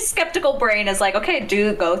my skeptical brain is like. Okay,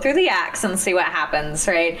 go through the acts and see what happens,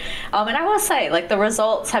 right? And I will say, like, the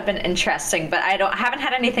results have been interesting, but I haven't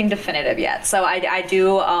had anything definitive yet. So I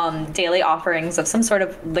do daily offerings of some sort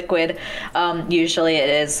of liquid. Usually it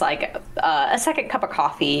is like a second cup of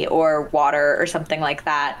coffee or water or something like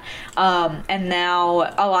that. And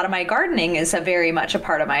now a lot of my gardening is very much a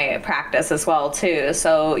part of my practice as well too.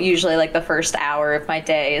 So usually like the first hour of my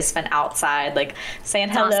day is spent outside, like saying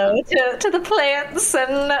hello to the plants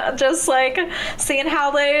and just like seeing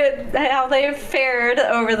how they've fared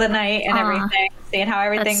over the night and everything, seeing how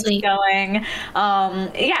everything's going.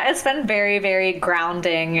 Yeah, it's been very, very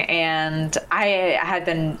grounding, and I have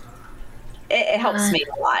been. It helps me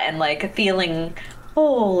a lot, and like feeling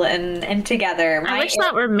whole and together. I wish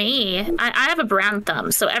that were me. I have a brown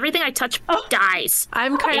thumb, so everything I touch dies.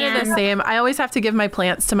 I'm kind of the same. I always have to give my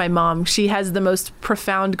plants to my mom. She has the most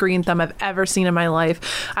profound green thumb I've ever seen in my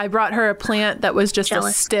life. I brought her a plant that was just a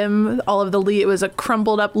stem, all of the leaves. It was a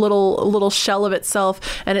crumbled up little shell of itself,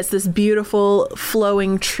 and it's this beautiful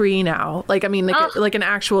flowing tree now. Like, I mean, like an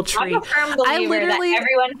actual tree. I'm a firm believer that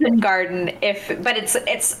everyone can garden, but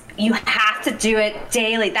it's you have to do it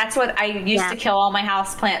daily. That's what I used to kill all my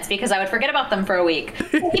house plants, because I would forget about them for a week.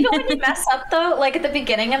 Even when you mess up though, like at the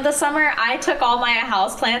beginning of the summer, I took all my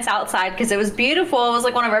house plants outside because it was beautiful. It was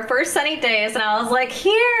like one of our first sunny days, and I was like,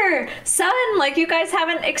 here, sun, like you guys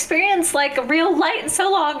haven't experienced like real light in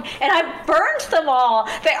so long. And I burned them all.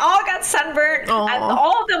 They all got sunburnt.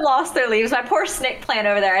 All of them lost their leaves. My poor snake plant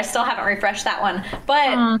over there, I still haven't refreshed that one.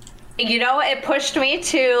 But you know, it pushed me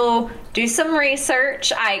to do some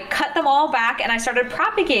research. I cut them all back and I started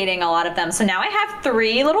propagating a lot of them. So now I have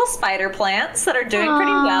 3 little spider plants that are doing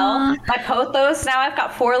pretty well. My pothos, now I've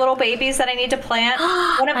got 4 little babies that I need to plant.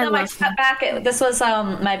 One of them I cut back. This was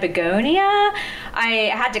my begonia.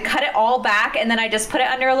 I had to cut it all back, and then I just put it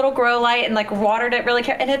under a little grow light and like watered it really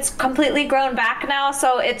carefully, and it's completely grown back now.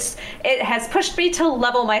 So it has pushed me to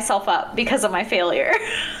level myself up because of my failure.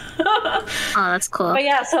 Oh, that's cool. But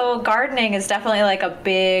yeah, so gardening is definitely like a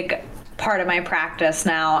big part of my practice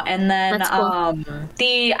now. And then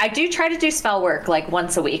I do try to do spell work like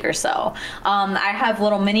once a week or so. I have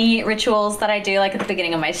little mini rituals that I do like at the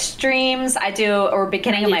beginning of my streams. Or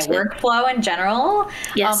beginning of my workflow in general.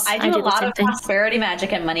 Yes, I do a lot of prosperity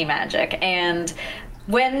magic and money magic. And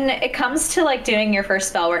when it comes to like doing your first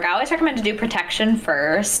spell work, I always recommend to do protection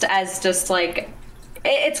first, as just like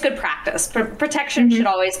it's good practice. Protection should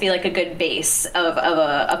always be like a good base of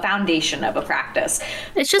a foundation of a practice.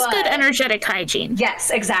 It's just good energetic hygiene. Yes,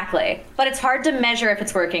 exactly. But it's hard to measure if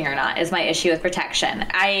it's working or not, is my issue with protection.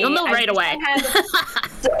 You'll know right away.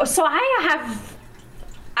 So I have...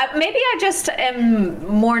 maybe I just am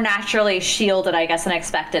more naturally shielded, I guess, than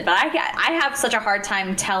expected. But I have such a hard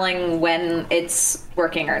time telling when it's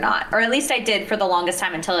working or not. Or at least I did for the longest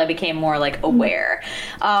time until I became more like aware.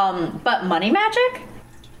 But money magic?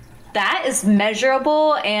 That is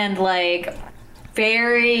measurable, and like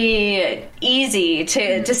very easy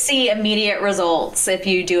to see immediate results if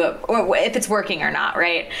you do it, or if it's working or not,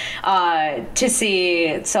 right? To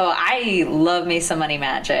see. So I love me some money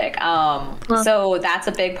magic. So that's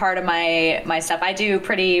a big part of my stuff. I do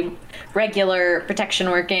pretty regular protection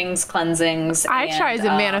workings, cleansings. I tried to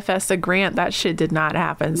manifest a grant. That shit did not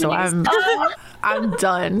happen. So I'm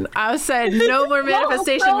done. I said no more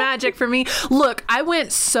manifestation magic for me. Look, I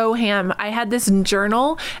went so ham. I had this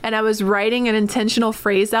journal and I was writing an intentional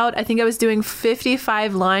phrase out. I think I was doing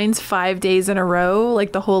 55 lines 5 days in a row,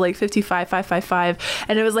 like the whole like 55, 555.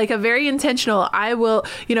 And it was like a very intentional, I will,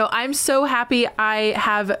 I'm so happy I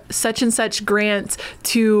have such and such grant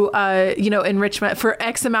to, enrichment for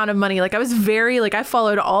X amount of money. Like I was very, like I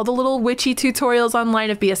followed all the little witchy tutorials online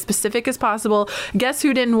of be as specific as possible. Guess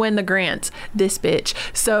who didn't win the grant? This bitch.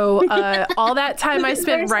 So all that time I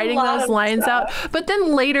spent writing those lines out. But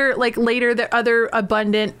then later the other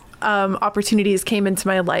abundant opportunities came into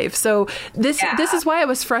my life. So this is why I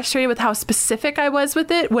was frustrated with how specific I was with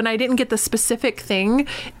it. When I didn't get the specific thing,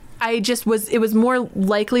 it was more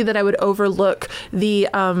likely that I would overlook the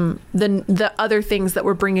other things that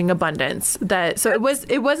were bringing abundance. It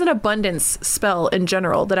was an abundance spell in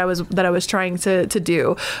general that I was trying to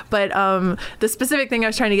do. But the specific thing I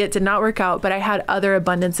was trying to get did not work out, but I had other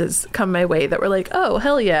abundances come my way that were like, oh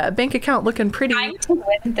hell yeah, bank account looking pretty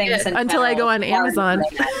until I go on Amazon.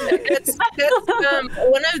 That's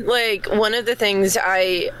one of the things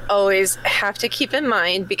I always have to keep in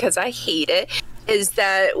mind, because I hate it, is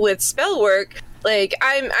that with spell work, like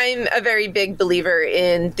I'm a very big believer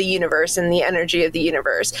in the universe and the energy of the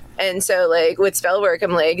universe. And so like with spell work,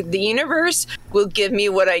 I'm like, the universe will give me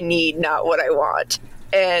what I need, not what I want.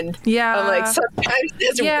 And I'm like, sometimes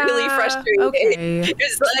it's really frustrating. Okay.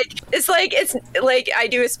 It's like I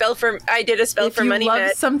did a spell for money. If you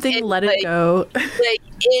love something, let it go. Like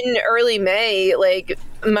in early May, like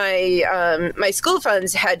my school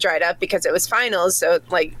funds had dried up because it was finals, so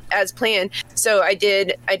like as planned. So I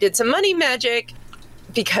did some money magic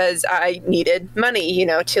because I needed money,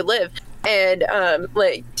 to live. And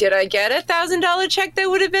did I get $1,000 check that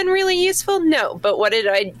would have been really useful? No. But what did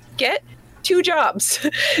I get? 2 jobs.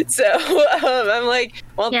 So I'm like,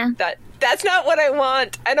 well, that's not what I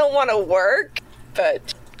want. I don't want to work,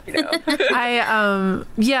 but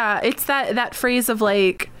it's that phrase of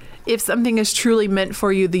like, if something is truly meant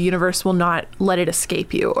for you, the universe will not let it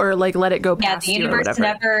escape you or like let it go past you. Yeah, the universe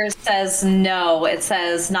never says no. It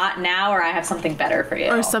says not now, or I have something better for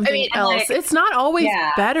you. Or something else. Like, it's not always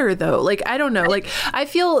better though. Like, I don't know. Like, I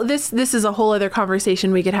feel this is a whole other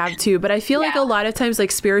conversation we could have too, but I feel like a lot of times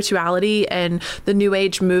like spirituality and the new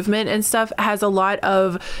age movement and stuff has a lot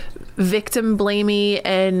of victim blamey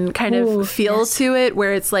and kind of feel to it,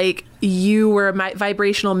 where it's like, you were a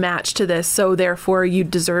vibrational match to this, so therefore you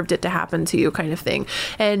deserved it to happen to you, kind of thing.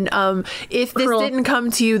 And if this didn't come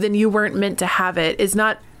to you, then you weren't meant to have it, is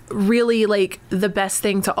not really like the best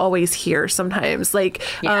thing to always hear sometimes. Like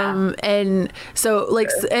and so like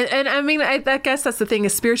and I mean, I guess that's the thing,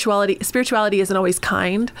 is spirituality isn't always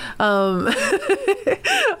kind. The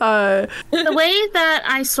way that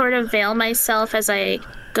I sort of veil myself as I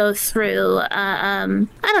go through I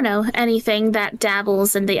don't know, anything that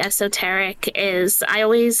dabbles in the esoteric, is I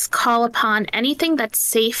always call upon anything that's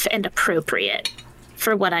safe and appropriate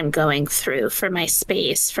for what I'm going through, for my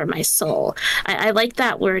space, for my soul. I like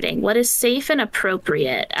that wording. What is safe and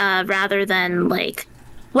appropriate, rather than like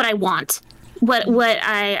what I want, what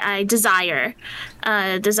I desire.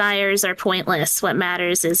 Desires are pointless. What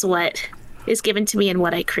matters is what is given to me and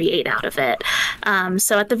what I create out of it.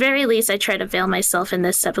 So at the very least, I try to veil myself in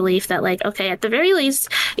this belief that like, okay, at the very least,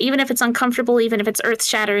 even if it's uncomfortable, even if it's earth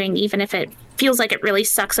shattering, even if it feels like it really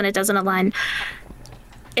sucks and it doesn't align,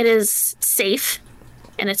 it is safe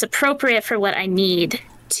and it's appropriate for what I need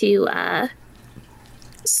to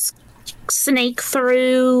snake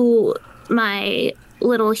through my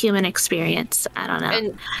little human experience. I don't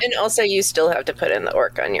know. And also you still have to put in the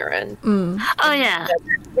work on your end. Oh yeah.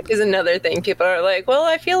 Which is another thing. People are like, well,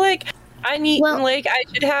 I feel like I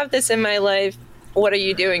should have this in my life. What are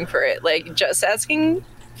you doing for it? Like, just asking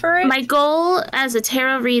for it? My goal as a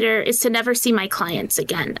tarot reader is to never see my clients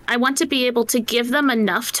again. I want to be able to give them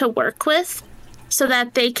enough to work with so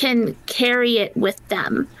that they can carry it with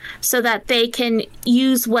them, so that they can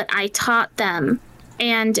use what I taught them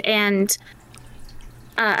and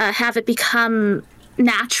have it become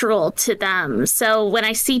natural to them. So when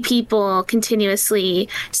I see people continuously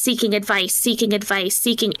seeking advice,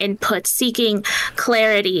 seeking input, seeking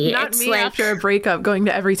clarity, Not it's me like after a breakup going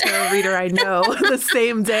to every tarot reader I know the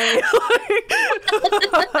same day.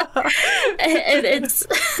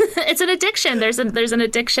 it's an addiction. There's an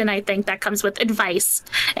addiction, I think, that comes with advice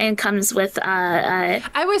and comes with I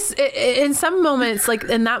was in some moments, like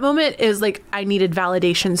in that moment is like I needed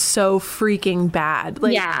validation so freaking bad.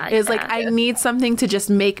 Like I need something to just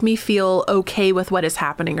make me feel okay with what is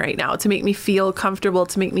happening right now, to make me feel comfortable,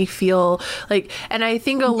 to make me feel like, and I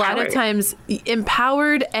think a lot of times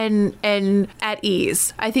empowered and at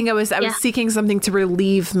ease. I think I was seeking something to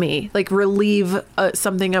relieve me, like relieve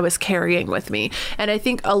something I was carrying with me. And I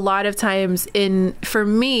think a lot of times for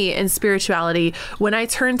me in spirituality, when I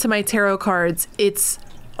turn to my tarot cards, it's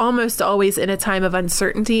almost always in a time of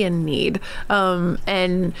uncertainty and need.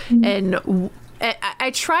 I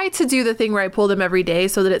try to do the thing where I pull them every day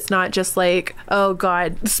so that it's not just like, oh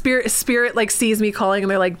God, spirit like sees me calling and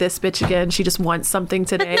they're like, this bitch again, she just wants something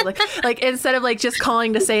today. like instead of like just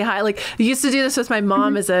calling to say hi, like I used to do this with my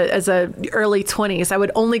mom as a early 20s. I would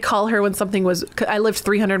only call her when something was, I lived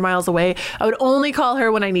 300 miles away. I would only call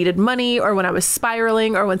her when I needed money or when I was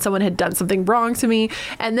spiraling or when someone had done something wrong to me.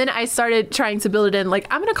 And then I started trying to build it in, like,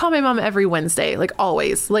 I'm going to call my mom every Wednesday, like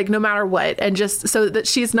always, like no matter what. And just so that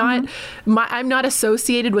she's not, I'm not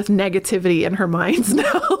associated with negativity in her mind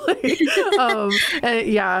now.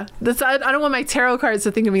 I don't want my tarot cards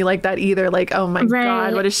to think of me like that either. Like, oh my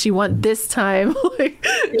God, what does she want this time?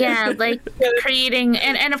 like creating,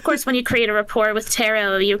 and of course, when you create a rapport with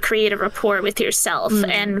tarot, you create a rapport with yourself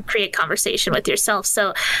and create conversation with yourself.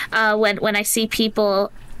 So when I see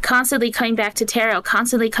people constantly coming back to tarot,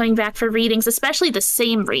 constantly coming back for readings, especially the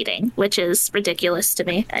same reading, which is ridiculous to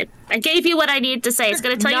me. I gave you what I need to say. It's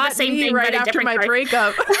going to tell you the same thing, right but a after different my card.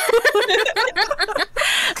 breakup.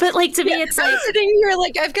 But like to me, it's like sitting here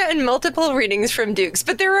like I've gotten multiple readings from Dukes,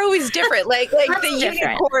 but they're always different. Like the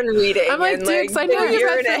unicorn reading. I'm like, Dukes, I know you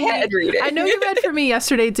read for me. I know you read for me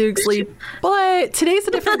yesterday, Dukesley, but today's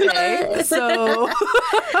a different day. So, and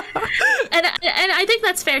I think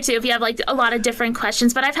that's fair too. If you have like a lot of different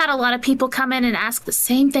questions, but I've had a lot of people come in and ask the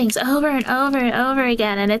same things over and over and over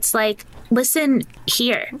again, and it's like, listen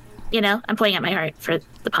here. I'm pointing at my heart for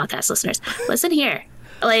the podcast listeners. Listen here.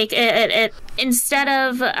 Like it instead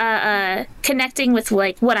of connecting with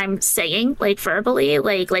like what I'm saying, like verbally,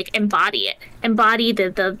 like embody it. Embody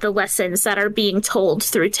the lessons that are being told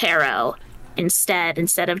through tarot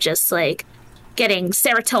instead of just like getting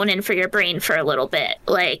serotonin for your brain for a little bit.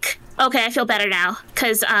 Like, okay, I feel better now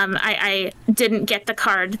because I didn't get the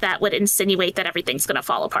card that would insinuate that everything's gonna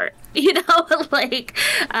fall apart.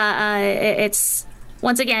 It's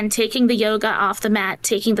once again taking the yoga off the mat,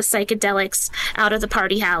 taking the psychedelics out of the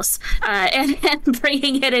party house, and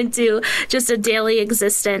bringing it into just a daily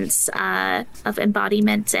existence of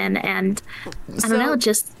embodiment and I don't know,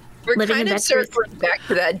 just we're living kind in of that truth. circling back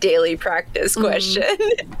to that daily practice question.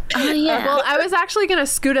 Oh yeah. Well, I was actually going to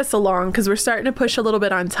scoot us along because we're starting to push a little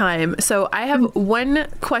bit on time. So I have one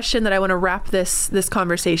question that I want to wrap this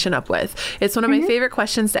conversation up with. It's one of my favorite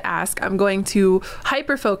questions to ask. I'm going to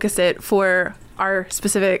hyper focus it for our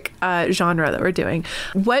specific genre that we're doing.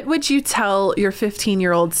 What would you tell your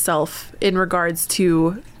 15-year-old self in regards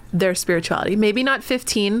to their spirituality? Maybe not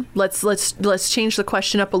 15. Let's change the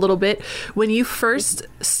question up a little bit. When you first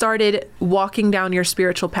started walking down your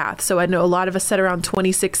spiritual path, so I know a lot of us said around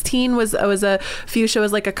 2016 was a few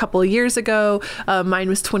shows, like a couple of years ago. Mine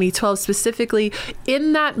was 2012 specifically.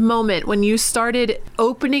 In that moment, when you started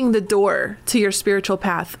opening the door to your spiritual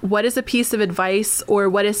path, what is a piece of advice or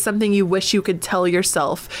what is something you wish you could tell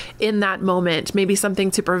yourself in that moment? Maybe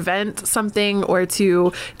something to prevent something or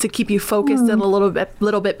to keep you focused in a little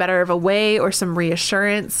bit better of a way, or some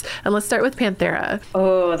reassurance. And let's start with Panthera.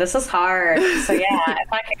 Oh, this is hard. So yeah,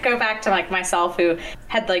 if I could go back to like myself who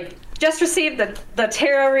had like just received the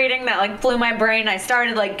tarot reading that like blew my brain. I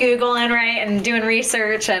started like Googling, right, and doing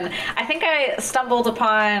research, and I think I stumbled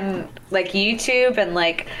upon like YouTube and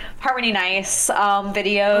like Harmony Nice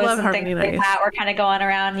videos and things like that were kind of going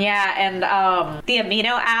around. Yeah, and the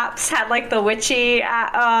amino apps had like the witchy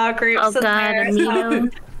groups in there.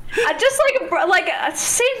 Amino. I just like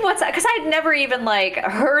seeing what's, because I'd never even like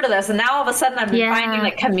heard of this, and now all of a sudden I'm finding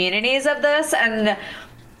like communities of this, and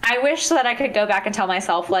I wish that I could go back and tell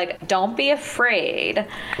myself like, don't be afraid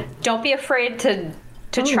to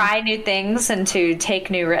try new things and to take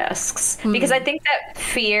new risks, because I think that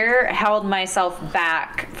fear held myself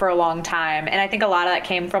back for a long time, and I think a lot of that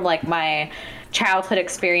came from like my childhood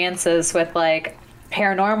experiences with like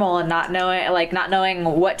paranormal and not knowing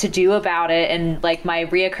what to do about it, and like my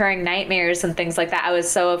reoccurring nightmares and things like that. I was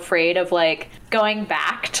so afraid of like going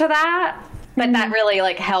back to that. But that really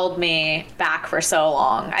like held me back for so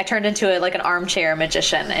long. I turned into like an armchair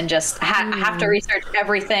magician and just have to research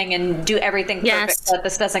everything and do everything perfect so that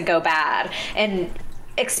this doesn't go bad. And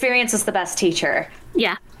experience is the best teacher.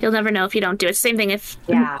 Yeah, you'll never know if you don't do it. Same thing if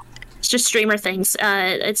it's just streamer things.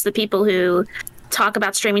 It's the people who talk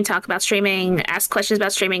about streaming, ask questions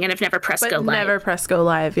about streaming, and have never pressed go live. Never press go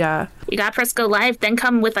live, yeah. You got to press go live, then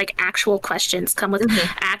come with like actual questions, come with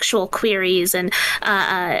actual queries and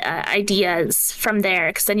ideas from there,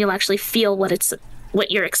 because then you'll actually feel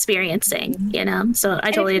what you're experiencing, you know? So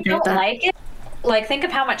I totally agree with that. Like it, like, think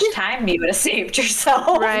of how much time you would have saved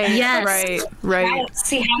yourself. Right, yes. Right.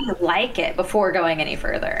 See how you like it before going any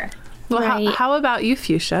further. Well, how about you,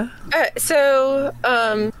 Fuchsia?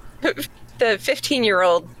 The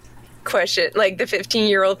 15-year-old question, like the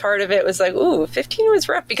 15-year-old part of it was like, ooh, 15 was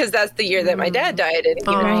rough, because that's the year that my dad died, and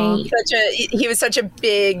he was such a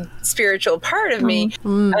big spiritual part of me,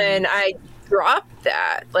 and I dropped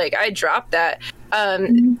that.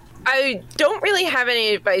 I don't really have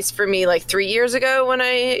any advice for me like 3 years ago when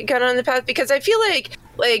I got on the path, because I feel like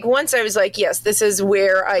once I was like, yes, this is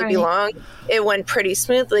where I belong, it went pretty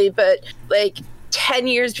smoothly, but like 10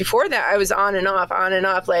 years before that, I was on and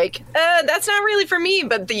off, like, that's not really for me,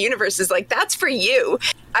 but the universe is like, that's for you.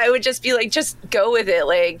 I would just be like, just go with it,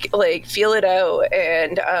 like feel it out,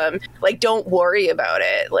 and like, don't worry about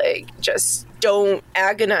it, like, just don't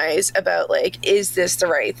agonize about like, is this the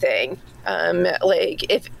right thing?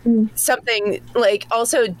 Like, if something, like,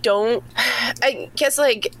 also don't, I guess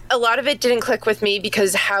like a lot of it didn't click with me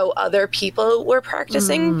because how other people were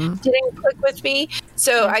practicing didn't click with me.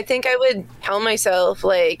 So I think I would tell myself,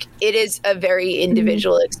 like, it is a very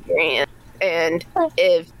individual experience, and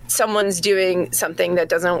if someone's doing something that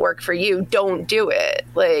doesn't work for you, don't do it.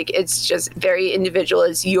 Like, it's just very individual.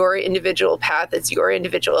 It's your individual path. It's your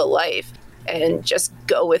individual life, and just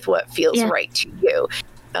go with what feels right to you.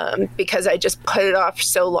 Because I just put it off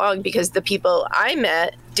so long because the people I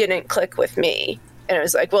met didn't click with me. And I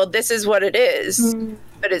was like, well, this is what it is.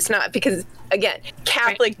 But it's not, because, again,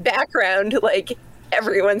 Catholic background, like,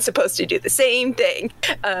 everyone's supposed to do the same thing.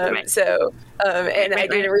 So, and I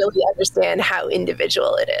didn't really understand how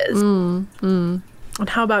individual it is. And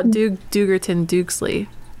how about Dugerton Dukesley?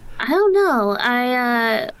 I don't know.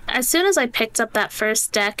 As soon as I picked up that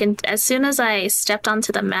first deck, and as soon as I stepped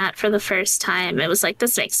onto the mat for the first time, it was like,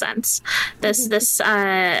 this makes sense.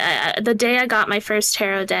 The day I got my first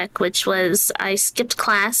tarot deck, which was, I skipped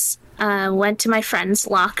class, went to my friend's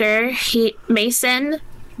locker. Mason,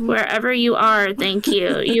 wherever you are, thank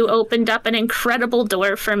you. You opened up an incredible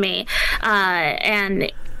door for me,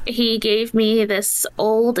 and he gave me this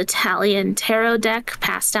old Italian tarot deck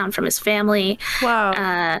passed down from his family.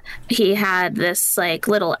 Wow. He had this like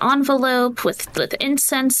little envelope with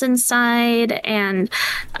incense inside, and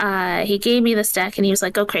he gave me this deck, and he was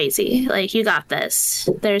like, go crazy. Like, you got this.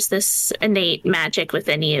 There's this innate magic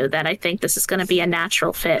within you that I think this is going to be a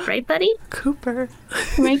natural fit. Right, buddy? Cooper.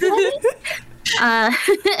 Right, buddy?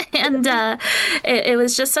 And it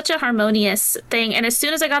was just such a harmonious thing. And as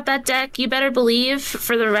soon as I got that deck, you better believe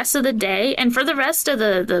for the rest of the day and for the rest of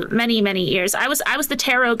the many, many years, I was the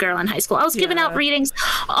tarot girl in high school. I was giving out readings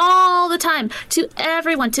all the time to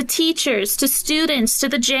everyone, to teachers, to students, to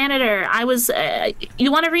the janitor. I was,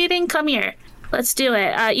 you want a reading? Come here. Let's do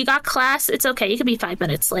it. You got class? It's okay. You could be 5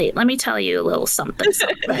 minutes late. Let me tell you a little something.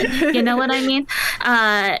 You know what I mean?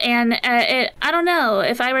 I don't know.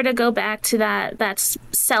 If I were to go back to that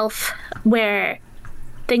self where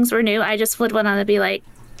things were new, I just would want to be like,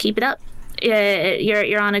 keep it up.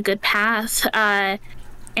 You're on a good path.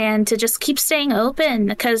 And to just keep staying open,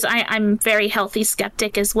 because I'm very healthy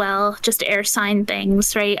skeptic as well. Just air sign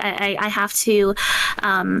things, right? I have to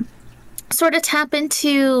sort of tap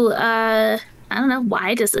into I don't know,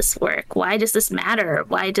 why does this work? Why does this matter?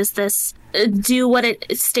 Why does this do what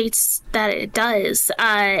it states that it does?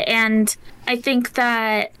 And I think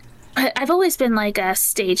that I've always been like a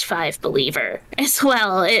stage 5 believer as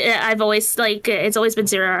well. I've always it's always been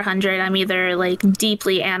 0 or 100. I'm either like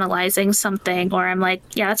deeply analyzing something, or I'm like,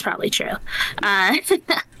 yeah, that's probably true. I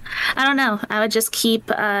don't know. I would just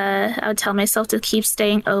I would tell myself to keep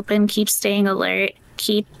staying open, keep staying alert,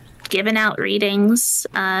 keep giving out readings,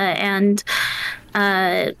 and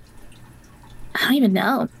I don't even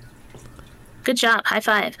know. Good job. High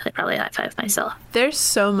five. I probably high five myself. There's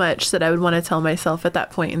so much that I would want to tell myself at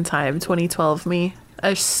that point in time, 2012 me.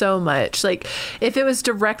 so much. Like if it was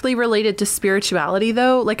directly related to spirituality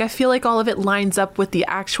though, like I feel like all of it lines up with the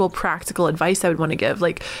actual practical advice I would want to give.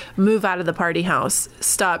 Like move out of the party house,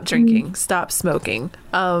 stop drinking, stop smoking,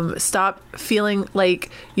 stop feeling like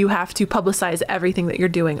you have to publicize everything that you're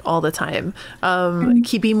doing all the time.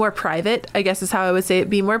 Be more private, I guess is how I would say it.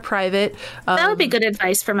 Be more private. That would be good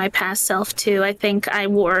advice for my past self too. I think I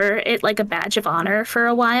wore it like a badge of honor for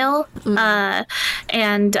a while.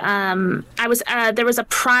 And I was there was a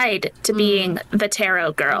pride to being the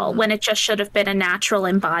tarot girl when it just should have been a natural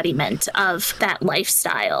embodiment of that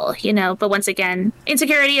lifestyle, you know. But once again,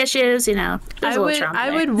 insecurity issues, you know. I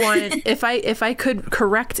would want if I could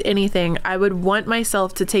correct anything, I would want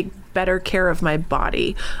myself to take better care of my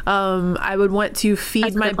body. I would want to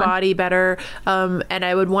feed my body better, and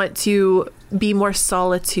I would want to be more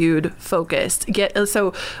solitude focused.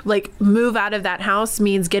 So move out of that house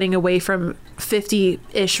means getting away from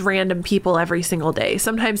 50-ish random people every single day,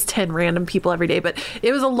 sometimes 10 random people every day, but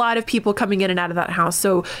it was a lot of people coming in and out of that house.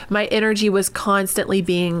 So my energy was constantly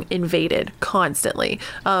being invaded, constantly.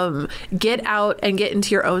 Get out and get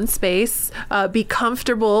into your own space, be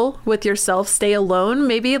comfortable with yourself, stay alone,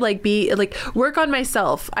 maybe work on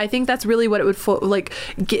myself. I think that's really what it would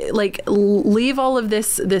leave all of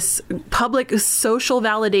this public social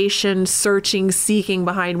validation seeking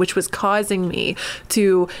behind, which was causing me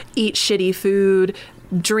to eat shitty food,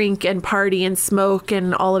 drink and party and smoke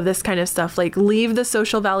and all of this kind of stuff. Like leave the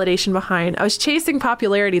social validation behind. I was chasing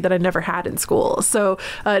popularity that I never had in school. So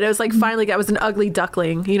it was like finally I was an ugly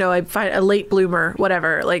duckling, you know, I find a late bloomer,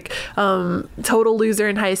 whatever, total loser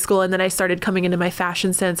in high school. And then I started coming into my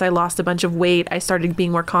fashion sense. I lost a bunch of weight. I started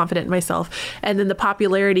being more confident in myself. And then the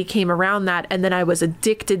popularity came around that. And then I was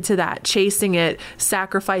addicted to that, chasing it,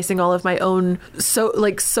 sacrificing all of my own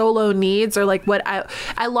solo needs, or what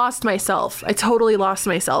I lost myself. I totally lost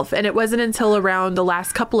myself. And it wasn't until around the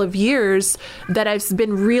last couple of years that I've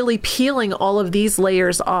been really peeling all of these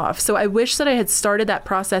layers off. So I wish that I had started that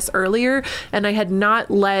process earlier and I had not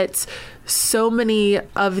let so many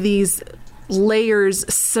of these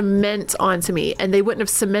layers cement onto me, and they wouldn't have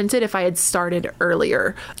cemented if I had started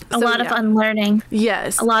earlier. A lot of unlearning.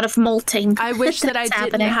 Yes. A lot of molting. I wish that I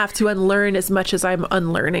didn't have to unlearn as much as I'm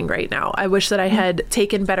unlearning right now. I wish that I had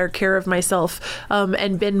taken better care of myself,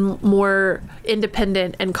 and been more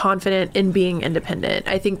independent and confident in being independent.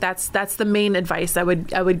 I think that's the main advice I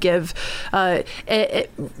would give,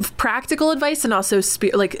 practical advice, and also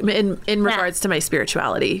in regards to my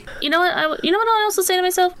spirituality. You know what I also say to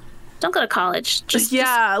myself? Don't go to college.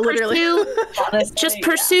 Literally. Just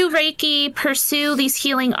pursue Reiki, pursue these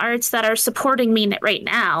healing arts that are supporting me right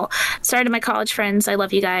now. Sorry to my college friends. I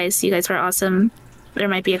love you guys. You guys were awesome. There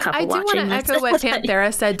might be a couple watching. I do want to echo what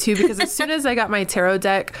Panthera said too, because as soon as I got my tarot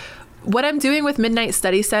deck, what I'm doing with Midnight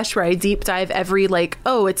Study Sesh, where I deep dive every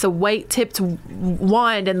it's a white tipped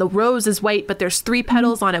wand and the rose is white, but there's 3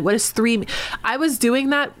 petals on it. What is 3? I was doing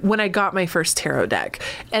that when I got my first tarot deck,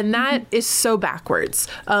 and that is so backwards.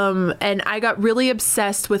 And I got really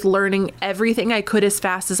obsessed with learning everything I could as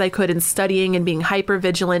fast as I could, and studying and being hyper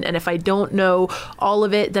vigilant. And if I don't know all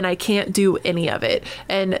of it, then I can't do any of it.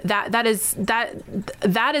 And that is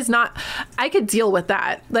not, I could deal with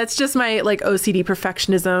that. That's just my OCD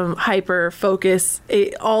perfectionism, hyper focus,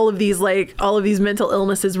 all of these mental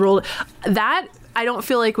illnesses rolled. That I don't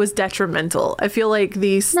feel like was detrimental. I feel like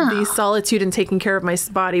the solitude and taking care of my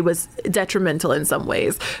body was detrimental in some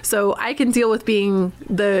ways. So I can deal with being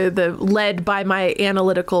the led by my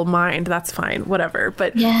analytical mind. That's fine, whatever.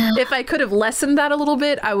 But if I could have lessened that a little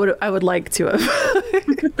bit, I would like to have.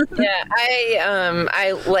 Yeah,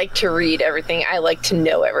 I like to read everything. I like to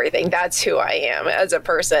know everything. That's who I am as a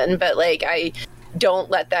person. But I don't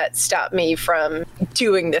let that stop me from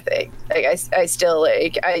doing the thing. I still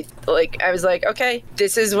I was like, okay,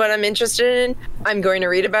 this is what I'm interested in. I'm going to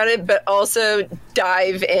read about it, but also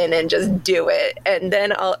dive in and just do it. And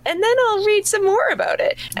then I'll read some more about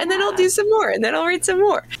it. And then I'll do some more, and then I'll read some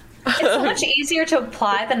more. It's so much easier to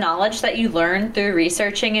apply the knowledge that you learn through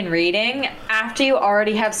researching and reading after you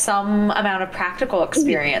already have some amount of practical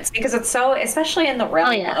experience, because it's so, especially in the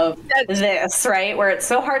realm of this, right, where it's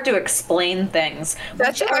so hard to explain things.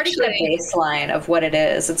 That's already the baseline of what it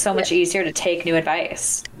is. It's so much easier to take new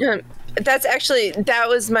advice. That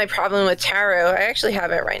was my problem with tarot. I actually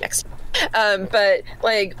have it right next to me. But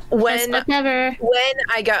when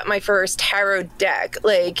I got my first tarot deck,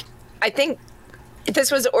 I think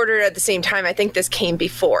this was ordered at the same time. I think this came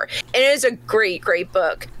before. And it is a great, great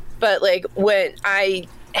book. But when I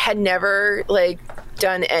had never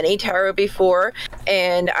done any tarot before,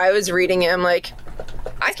 and I was reading it, I'm like,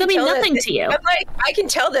 I can mean nothing to you. I'm like, I can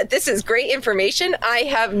tell that this is great information. I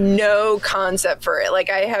have no concept for it. Like,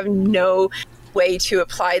 I have no way to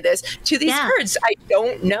apply this to these cards. I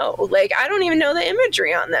don't know. Like, I don't even know the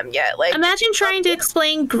imagery on them yet. Like, imagine trying to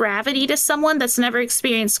explain gravity to someone that's never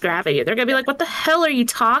experienced gravity. They're gonna be like, what the hell are you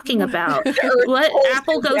talking about? What?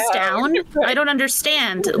 Apple goes down? I don't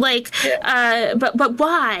understand. Like, but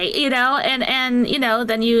why? You know, and you know,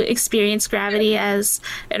 then you experience gravity as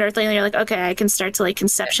an earthling, and you're like, okay, I can start to like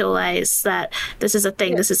conceptualize that this is a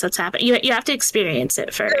thing, this is what's happening. You have to experience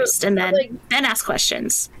it first, and then ask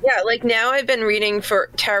questions. Yeah, like now I've been reading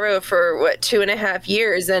for tarot for 2.5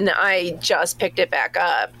 years, and I just picked it back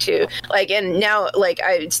up to like, and now like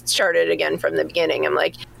I started again from the beginning. I'm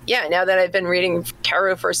like, yeah, now that I've been reading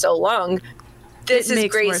tarot for so long, this is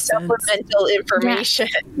great supplemental information.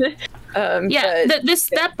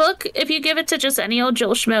 That book, if you give it to just any old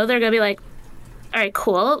Joel Schmo, they're gonna be like, all right,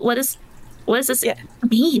 cool, what does this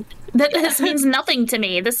mean? This means nothing to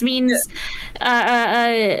me. This means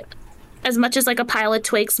as much as like a pile of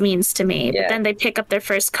twigs means to me. But then they pick up their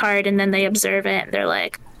first card and then they observe it and they're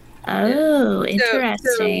like, oh,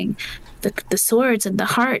 interesting. The swords and the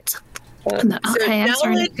heart.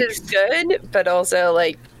 Knowledge is good, but also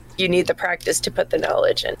like you need the practice to put the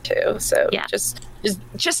knowledge into. So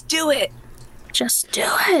just do it. Just do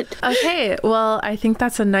it. Okay, well, I think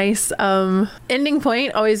that's a nice ending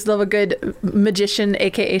point. Always love a good magician,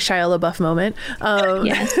 aka Shia LaBeouf moment.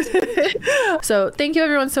 So thank you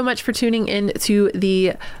everyone so much for tuning in to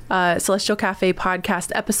the Celestial Cafe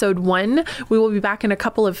podcast episode 1. We will be back in a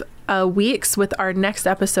couple of weeks with our next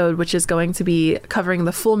episode, which is going to be covering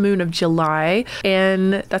the full moon of July,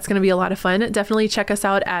 and that's going to be a lot of fun. Definitely check us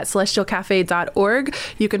out at celestialcafe.org.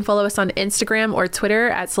 You can follow us on Instagram or Twitter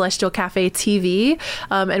at Celestial Cafe TV,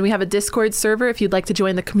 and we have a Discord server if you'd like to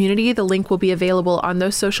join the community. The link will be available on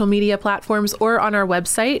those social media platforms or on our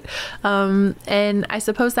website, and I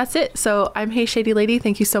suppose that's it. So I'm Hey Shady Lady.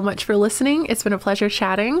 Thank you so much for listening. It's been a pleasure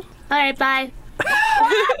chatting. All right, bye.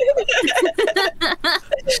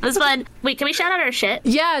 It was fun. Wait, can we shout out our shit?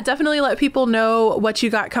 Yeah, definitely let people know what you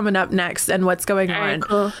got coming up next and what's going on. Right,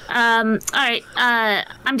 cool. All right.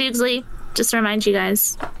 I'm Doogsley. Just to remind you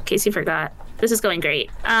guys, in case you forgot. This is going great.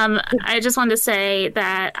 I just wanted to say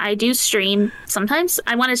that I do stream sometimes.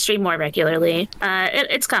 I want to stream more regularly.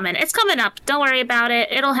 It's coming. It's coming up. Don't worry about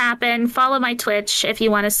it. It'll happen. Follow my Twitch if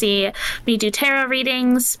you want to see me do tarot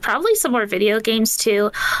readings. Probably some more video games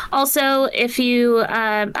too. Also, if you,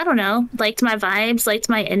 I don't know, liked my vibes, liked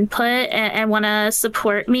my input, and want to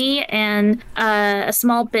support me and a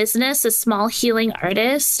small business, a small healing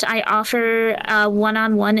artist, I offer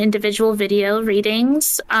one-on-one individual video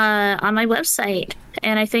readings on my website.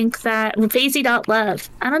 And I think that Fazy.love,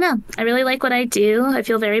 I don't know. I really like what I do. I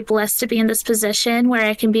feel very blessed to be in this position where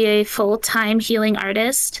I can be a full-time healing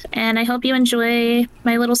artist. And I hope you enjoy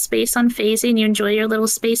my little space on Fazy and you enjoy your little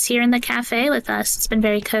space here in the cafe with us. It's been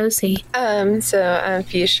very cozy. So I'm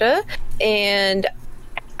Fuchsia, and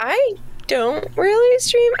I don't really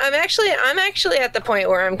stream. I'm actually at the point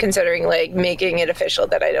where I'm considering like making it official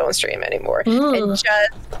that I don't stream anymore. Ooh. And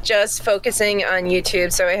just focusing on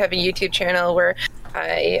YouTube. So I have a YouTube channel where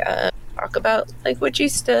I talk about like witchy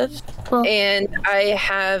stuff. Cool. And I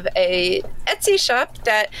have a Etsy shop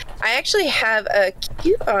that I actually have a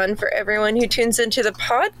coupon for everyone who tunes into the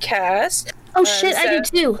podcast. Oh shit, I do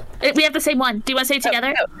too. We have the same one. Do you want to say it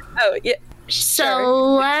together? Oh yeah.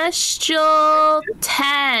 Celestial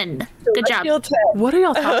 10. Good job. 10. What are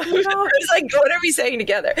y'all talking about? I was like, what are we saying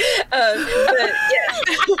together? But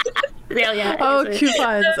yeah. Yeah. Oh,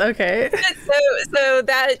 coupons. Okay. So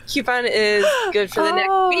that coupon is good for the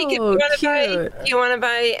next week. If you want to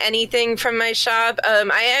buy anything from my shop,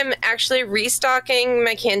 I am actually restocking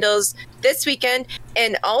my candles this weekend,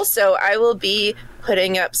 and also I will be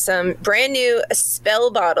putting up some brand new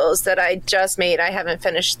spell bottles that I just made. I haven't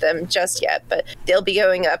finished them just yet, but they'll be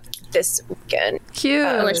going up this weekend. Cute.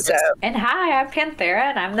 And hi, I'm Panthera,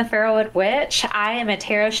 and I'm the Farrowwood Witch. I am a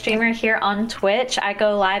tarot streamer here on Twitch. I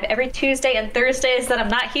go live every Tuesday and Thursdays that I'm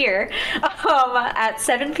not here at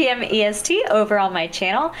 7 p.m. EST over on my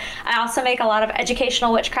channel. I also make a lot of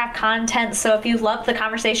educational witchcraft content, so if you love the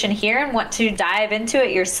conversation here and want to dive into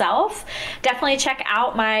it yourself, definitely check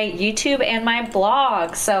out my YouTube and my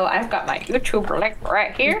blog. So I've got my YouTube link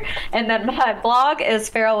right here, and then my blog is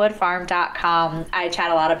farrowwoodfarm.com. I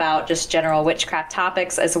chat a lot about just general witchcraft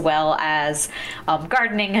topics as well as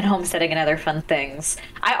gardening and homesteading and other fun things.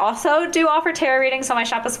 I also do offer tarot readings on my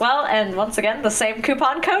shop as well, and once again, the same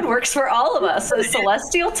coupon code works for all of us. So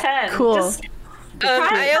Celestial 10. Cool. Just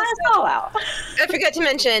I forgot to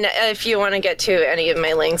mention, if you want to get to any of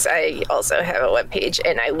my links, I also have a webpage,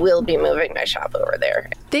 and I will be moving my shop over there.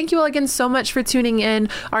 Thank you all again so much for tuning in.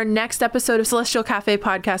 Our next episode of Celestial Cafe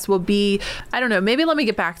Podcast will be, I don't know, maybe let me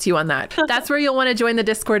get back to you on that. That's where you'll want to join the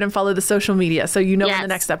Discord and follow the social media so you know when the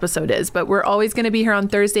next episode is. But we're always going to be here on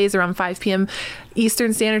Thursdays around 5 p.m.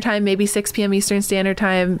 Eastern Standard Time, maybe 6 p.m. Eastern Standard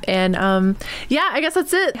Time. And I guess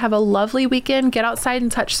that's it. Have a lovely weekend. Get outside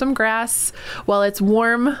and touch some grass while it's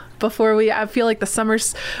warm before I feel like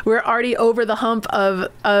we're already over the hump of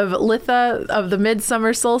Litha, of the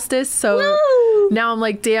midsummer solstice. So now I'm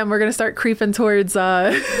like, damn, we're going to start creeping towards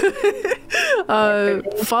fall.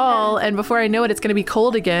 And before I know it, it's going to be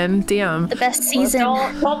cold again. Damn. The best season.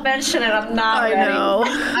 Don't mention it. I'm not ready. I know.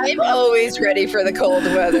 I'm always ready for the cold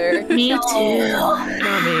weather. Me too.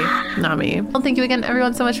 Not me. Well, thank you again,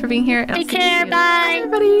 everyone, so much for being here. Take care. Bye. Bye,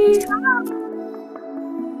 everybody.